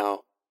cold by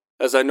now,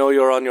 as I know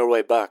you're on your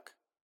way back.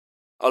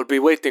 I'll be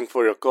waiting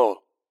for your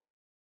call.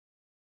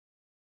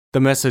 The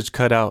message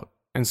cut out,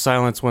 and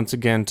silence once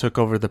again took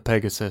over the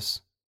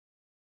Pegasus.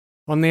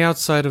 On the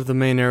outside of the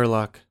main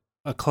airlock,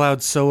 a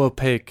cloud so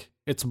opaque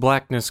its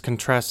blackness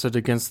contrasted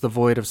against the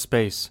void of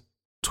space,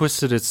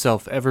 twisted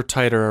itself ever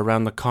tighter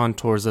around the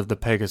contours of the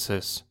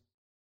Pegasus.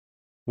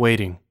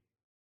 Waiting.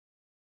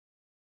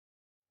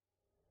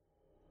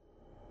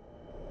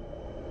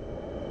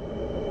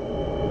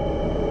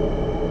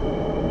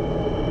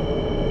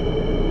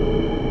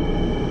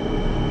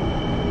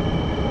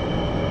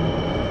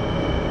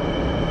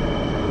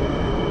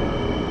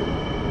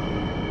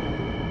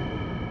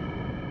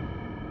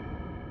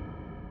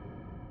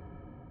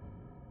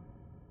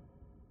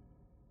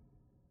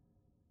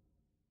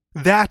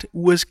 That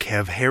was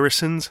Kev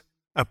Harrison's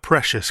A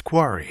Precious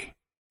Quarry,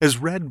 as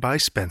read by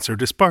Spencer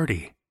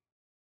Disparty.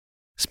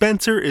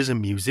 Spencer is a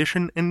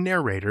musician and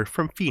narrator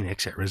from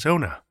Phoenix,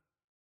 Arizona.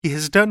 He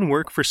has done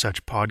work for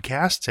such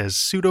podcasts as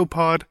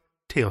Pseudopod,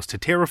 Tales to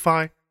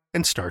Terrify,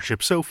 and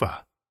Starship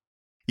Sofa.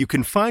 You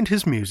can find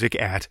his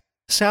music at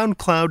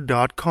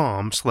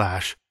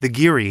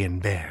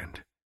soundcloud.com/TheGirian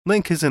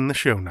Link is in the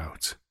show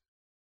notes.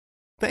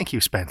 Thank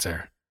you,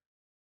 Spencer.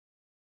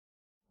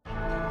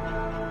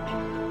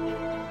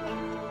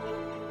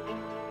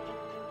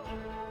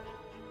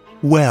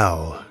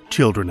 Well,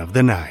 children of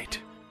the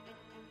night,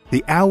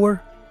 the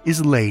hour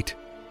is late,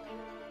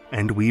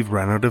 and we've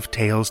run out of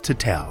tales to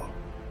tell.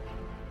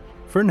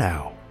 For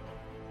now.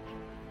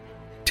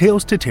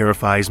 Tales to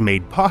Terrify is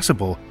made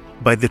possible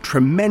by the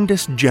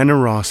tremendous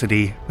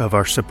generosity of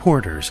our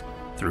supporters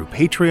through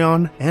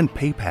Patreon and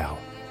PayPal.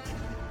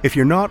 If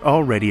you're not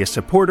already a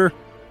supporter,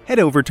 head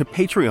over to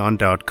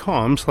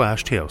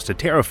patreon.com/Tales to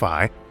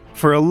Terrify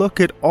for a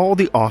look at all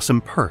the awesome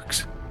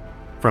perks.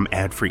 From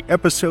ad-free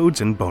episodes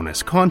and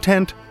bonus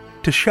content,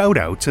 to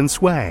shout-outs and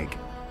swag.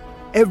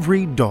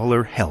 Every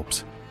dollar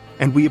helps,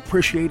 and we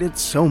appreciate it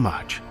so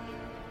much.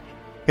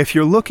 If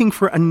you're looking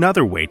for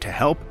another way to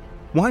help,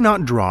 why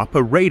not drop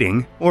a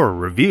rating or a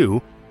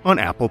review on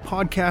Apple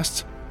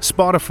Podcasts,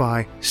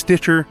 Spotify,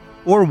 Stitcher,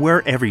 or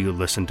wherever you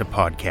listen to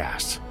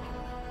podcasts.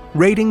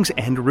 Ratings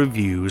and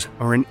reviews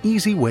are an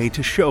easy way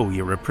to show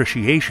your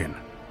appreciation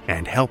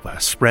and help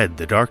us spread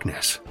the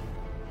darkness.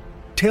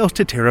 Tales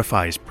to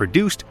Terrify is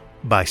produced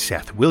by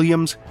Seth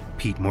Williams,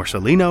 Pete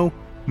Morcellino,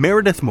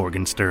 Meredith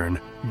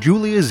Morgenstern,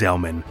 Julia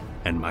Zellman,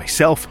 and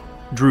myself,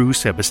 Drew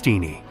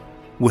Sebastini,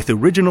 with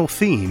original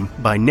theme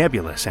by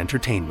Nebulous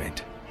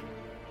Entertainment.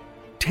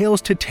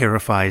 Tales to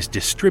Terrify is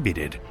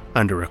distributed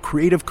under a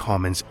Creative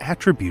Commons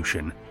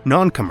Attribution,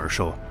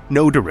 Non-Commercial,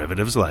 No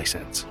Derivatives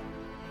license.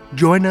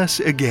 Join us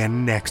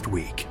again next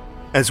week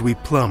as we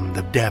plumb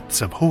the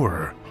depths of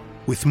horror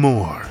with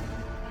more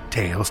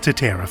Tales to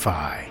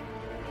Terrify.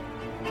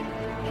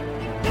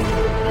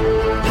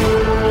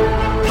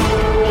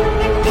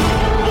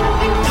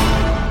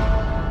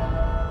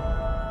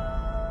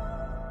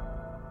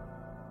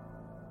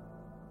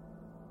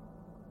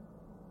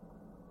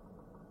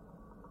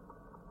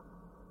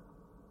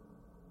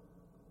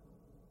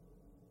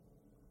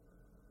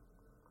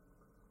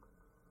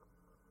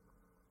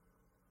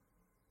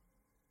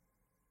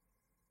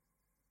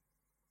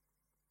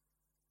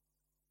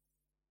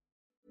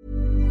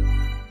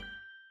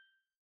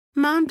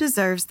 Mom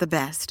deserves the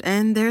best,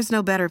 and there's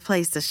no better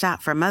place to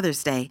shop for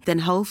Mother's Day than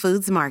Whole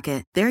Foods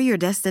Market. They're your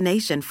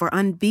destination for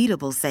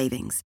unbeatable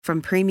savings,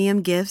 from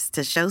premium gifts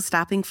to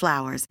show-stopping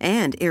flowers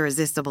and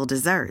irresistible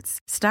desserts.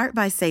 Start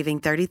by saving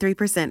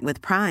 33%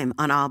 with Prime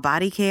on all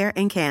body care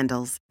and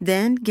candles.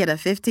 Then get a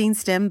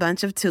 15-stem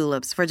bunch of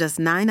tulips for just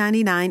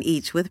 $9.99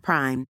 each with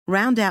Prime.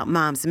 Round out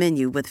Mom's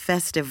menu with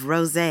festive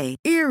rosé,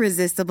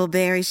 irresistible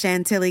berry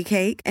chantilly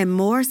cake, and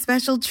more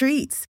special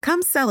treats.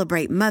 Come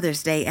celebrate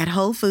Mother's Day at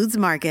Whole Foods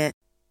Market.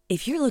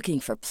 If you're looking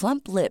for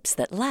plump lips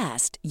that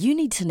last, you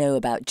need to know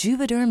about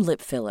Juvederm lip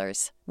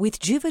fillers. With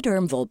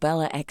Juvederm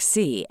Volbella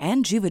XC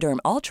and Juvederm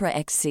Ultra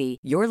XC,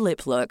 your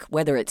lip look,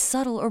 whether it's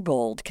subtle or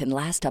bold, can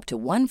last up to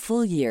 1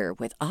 full year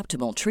with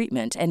optimal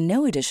treatment and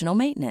no additional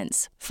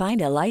maintenance.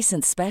 Find a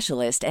licensed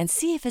specialist and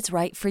see if it's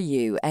right for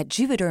you at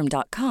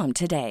Juvederm.com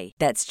today.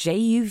 That's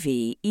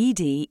JUVEDERM.com.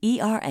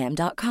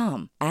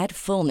 Add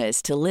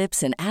fullness to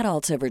lips in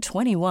adults over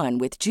 21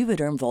 with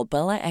Juvederm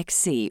Volbella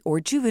XC or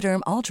Juvederm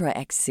Ultra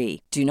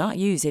XC. Do not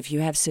use if you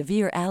have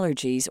severe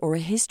allergies or a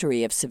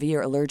history of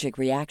severe allergic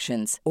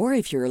reactions, or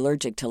if you're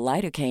allergic to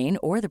lidocaine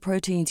or the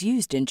proteins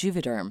used in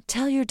Juvederm.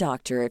 Tell your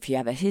doctor if you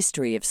have a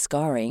history of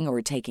scarring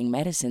or taking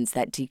medicines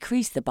that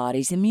decrease the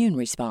body's immune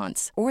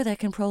response or that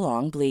can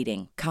prolong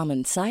bleeding.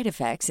 Common side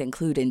effects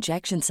include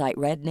injection site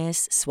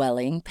redness,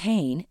 swelling,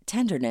 pain,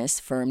 tenderness,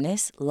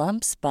 firmness,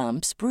 lumps,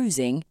 bumps,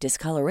 bruising,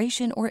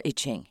 discoloration, or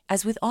itching.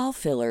 As with all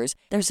fillers,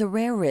 there's a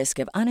rare risk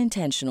of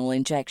unintentional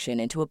injection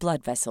into a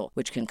blood vessel,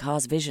 which can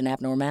cause vision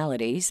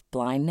abnormalities,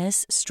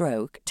 blindness,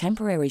 stroke,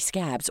 temporary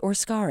scabs, or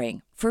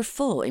scarring. For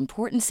full,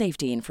 important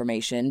safety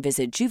information,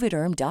 visit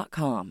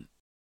Juvederm.com.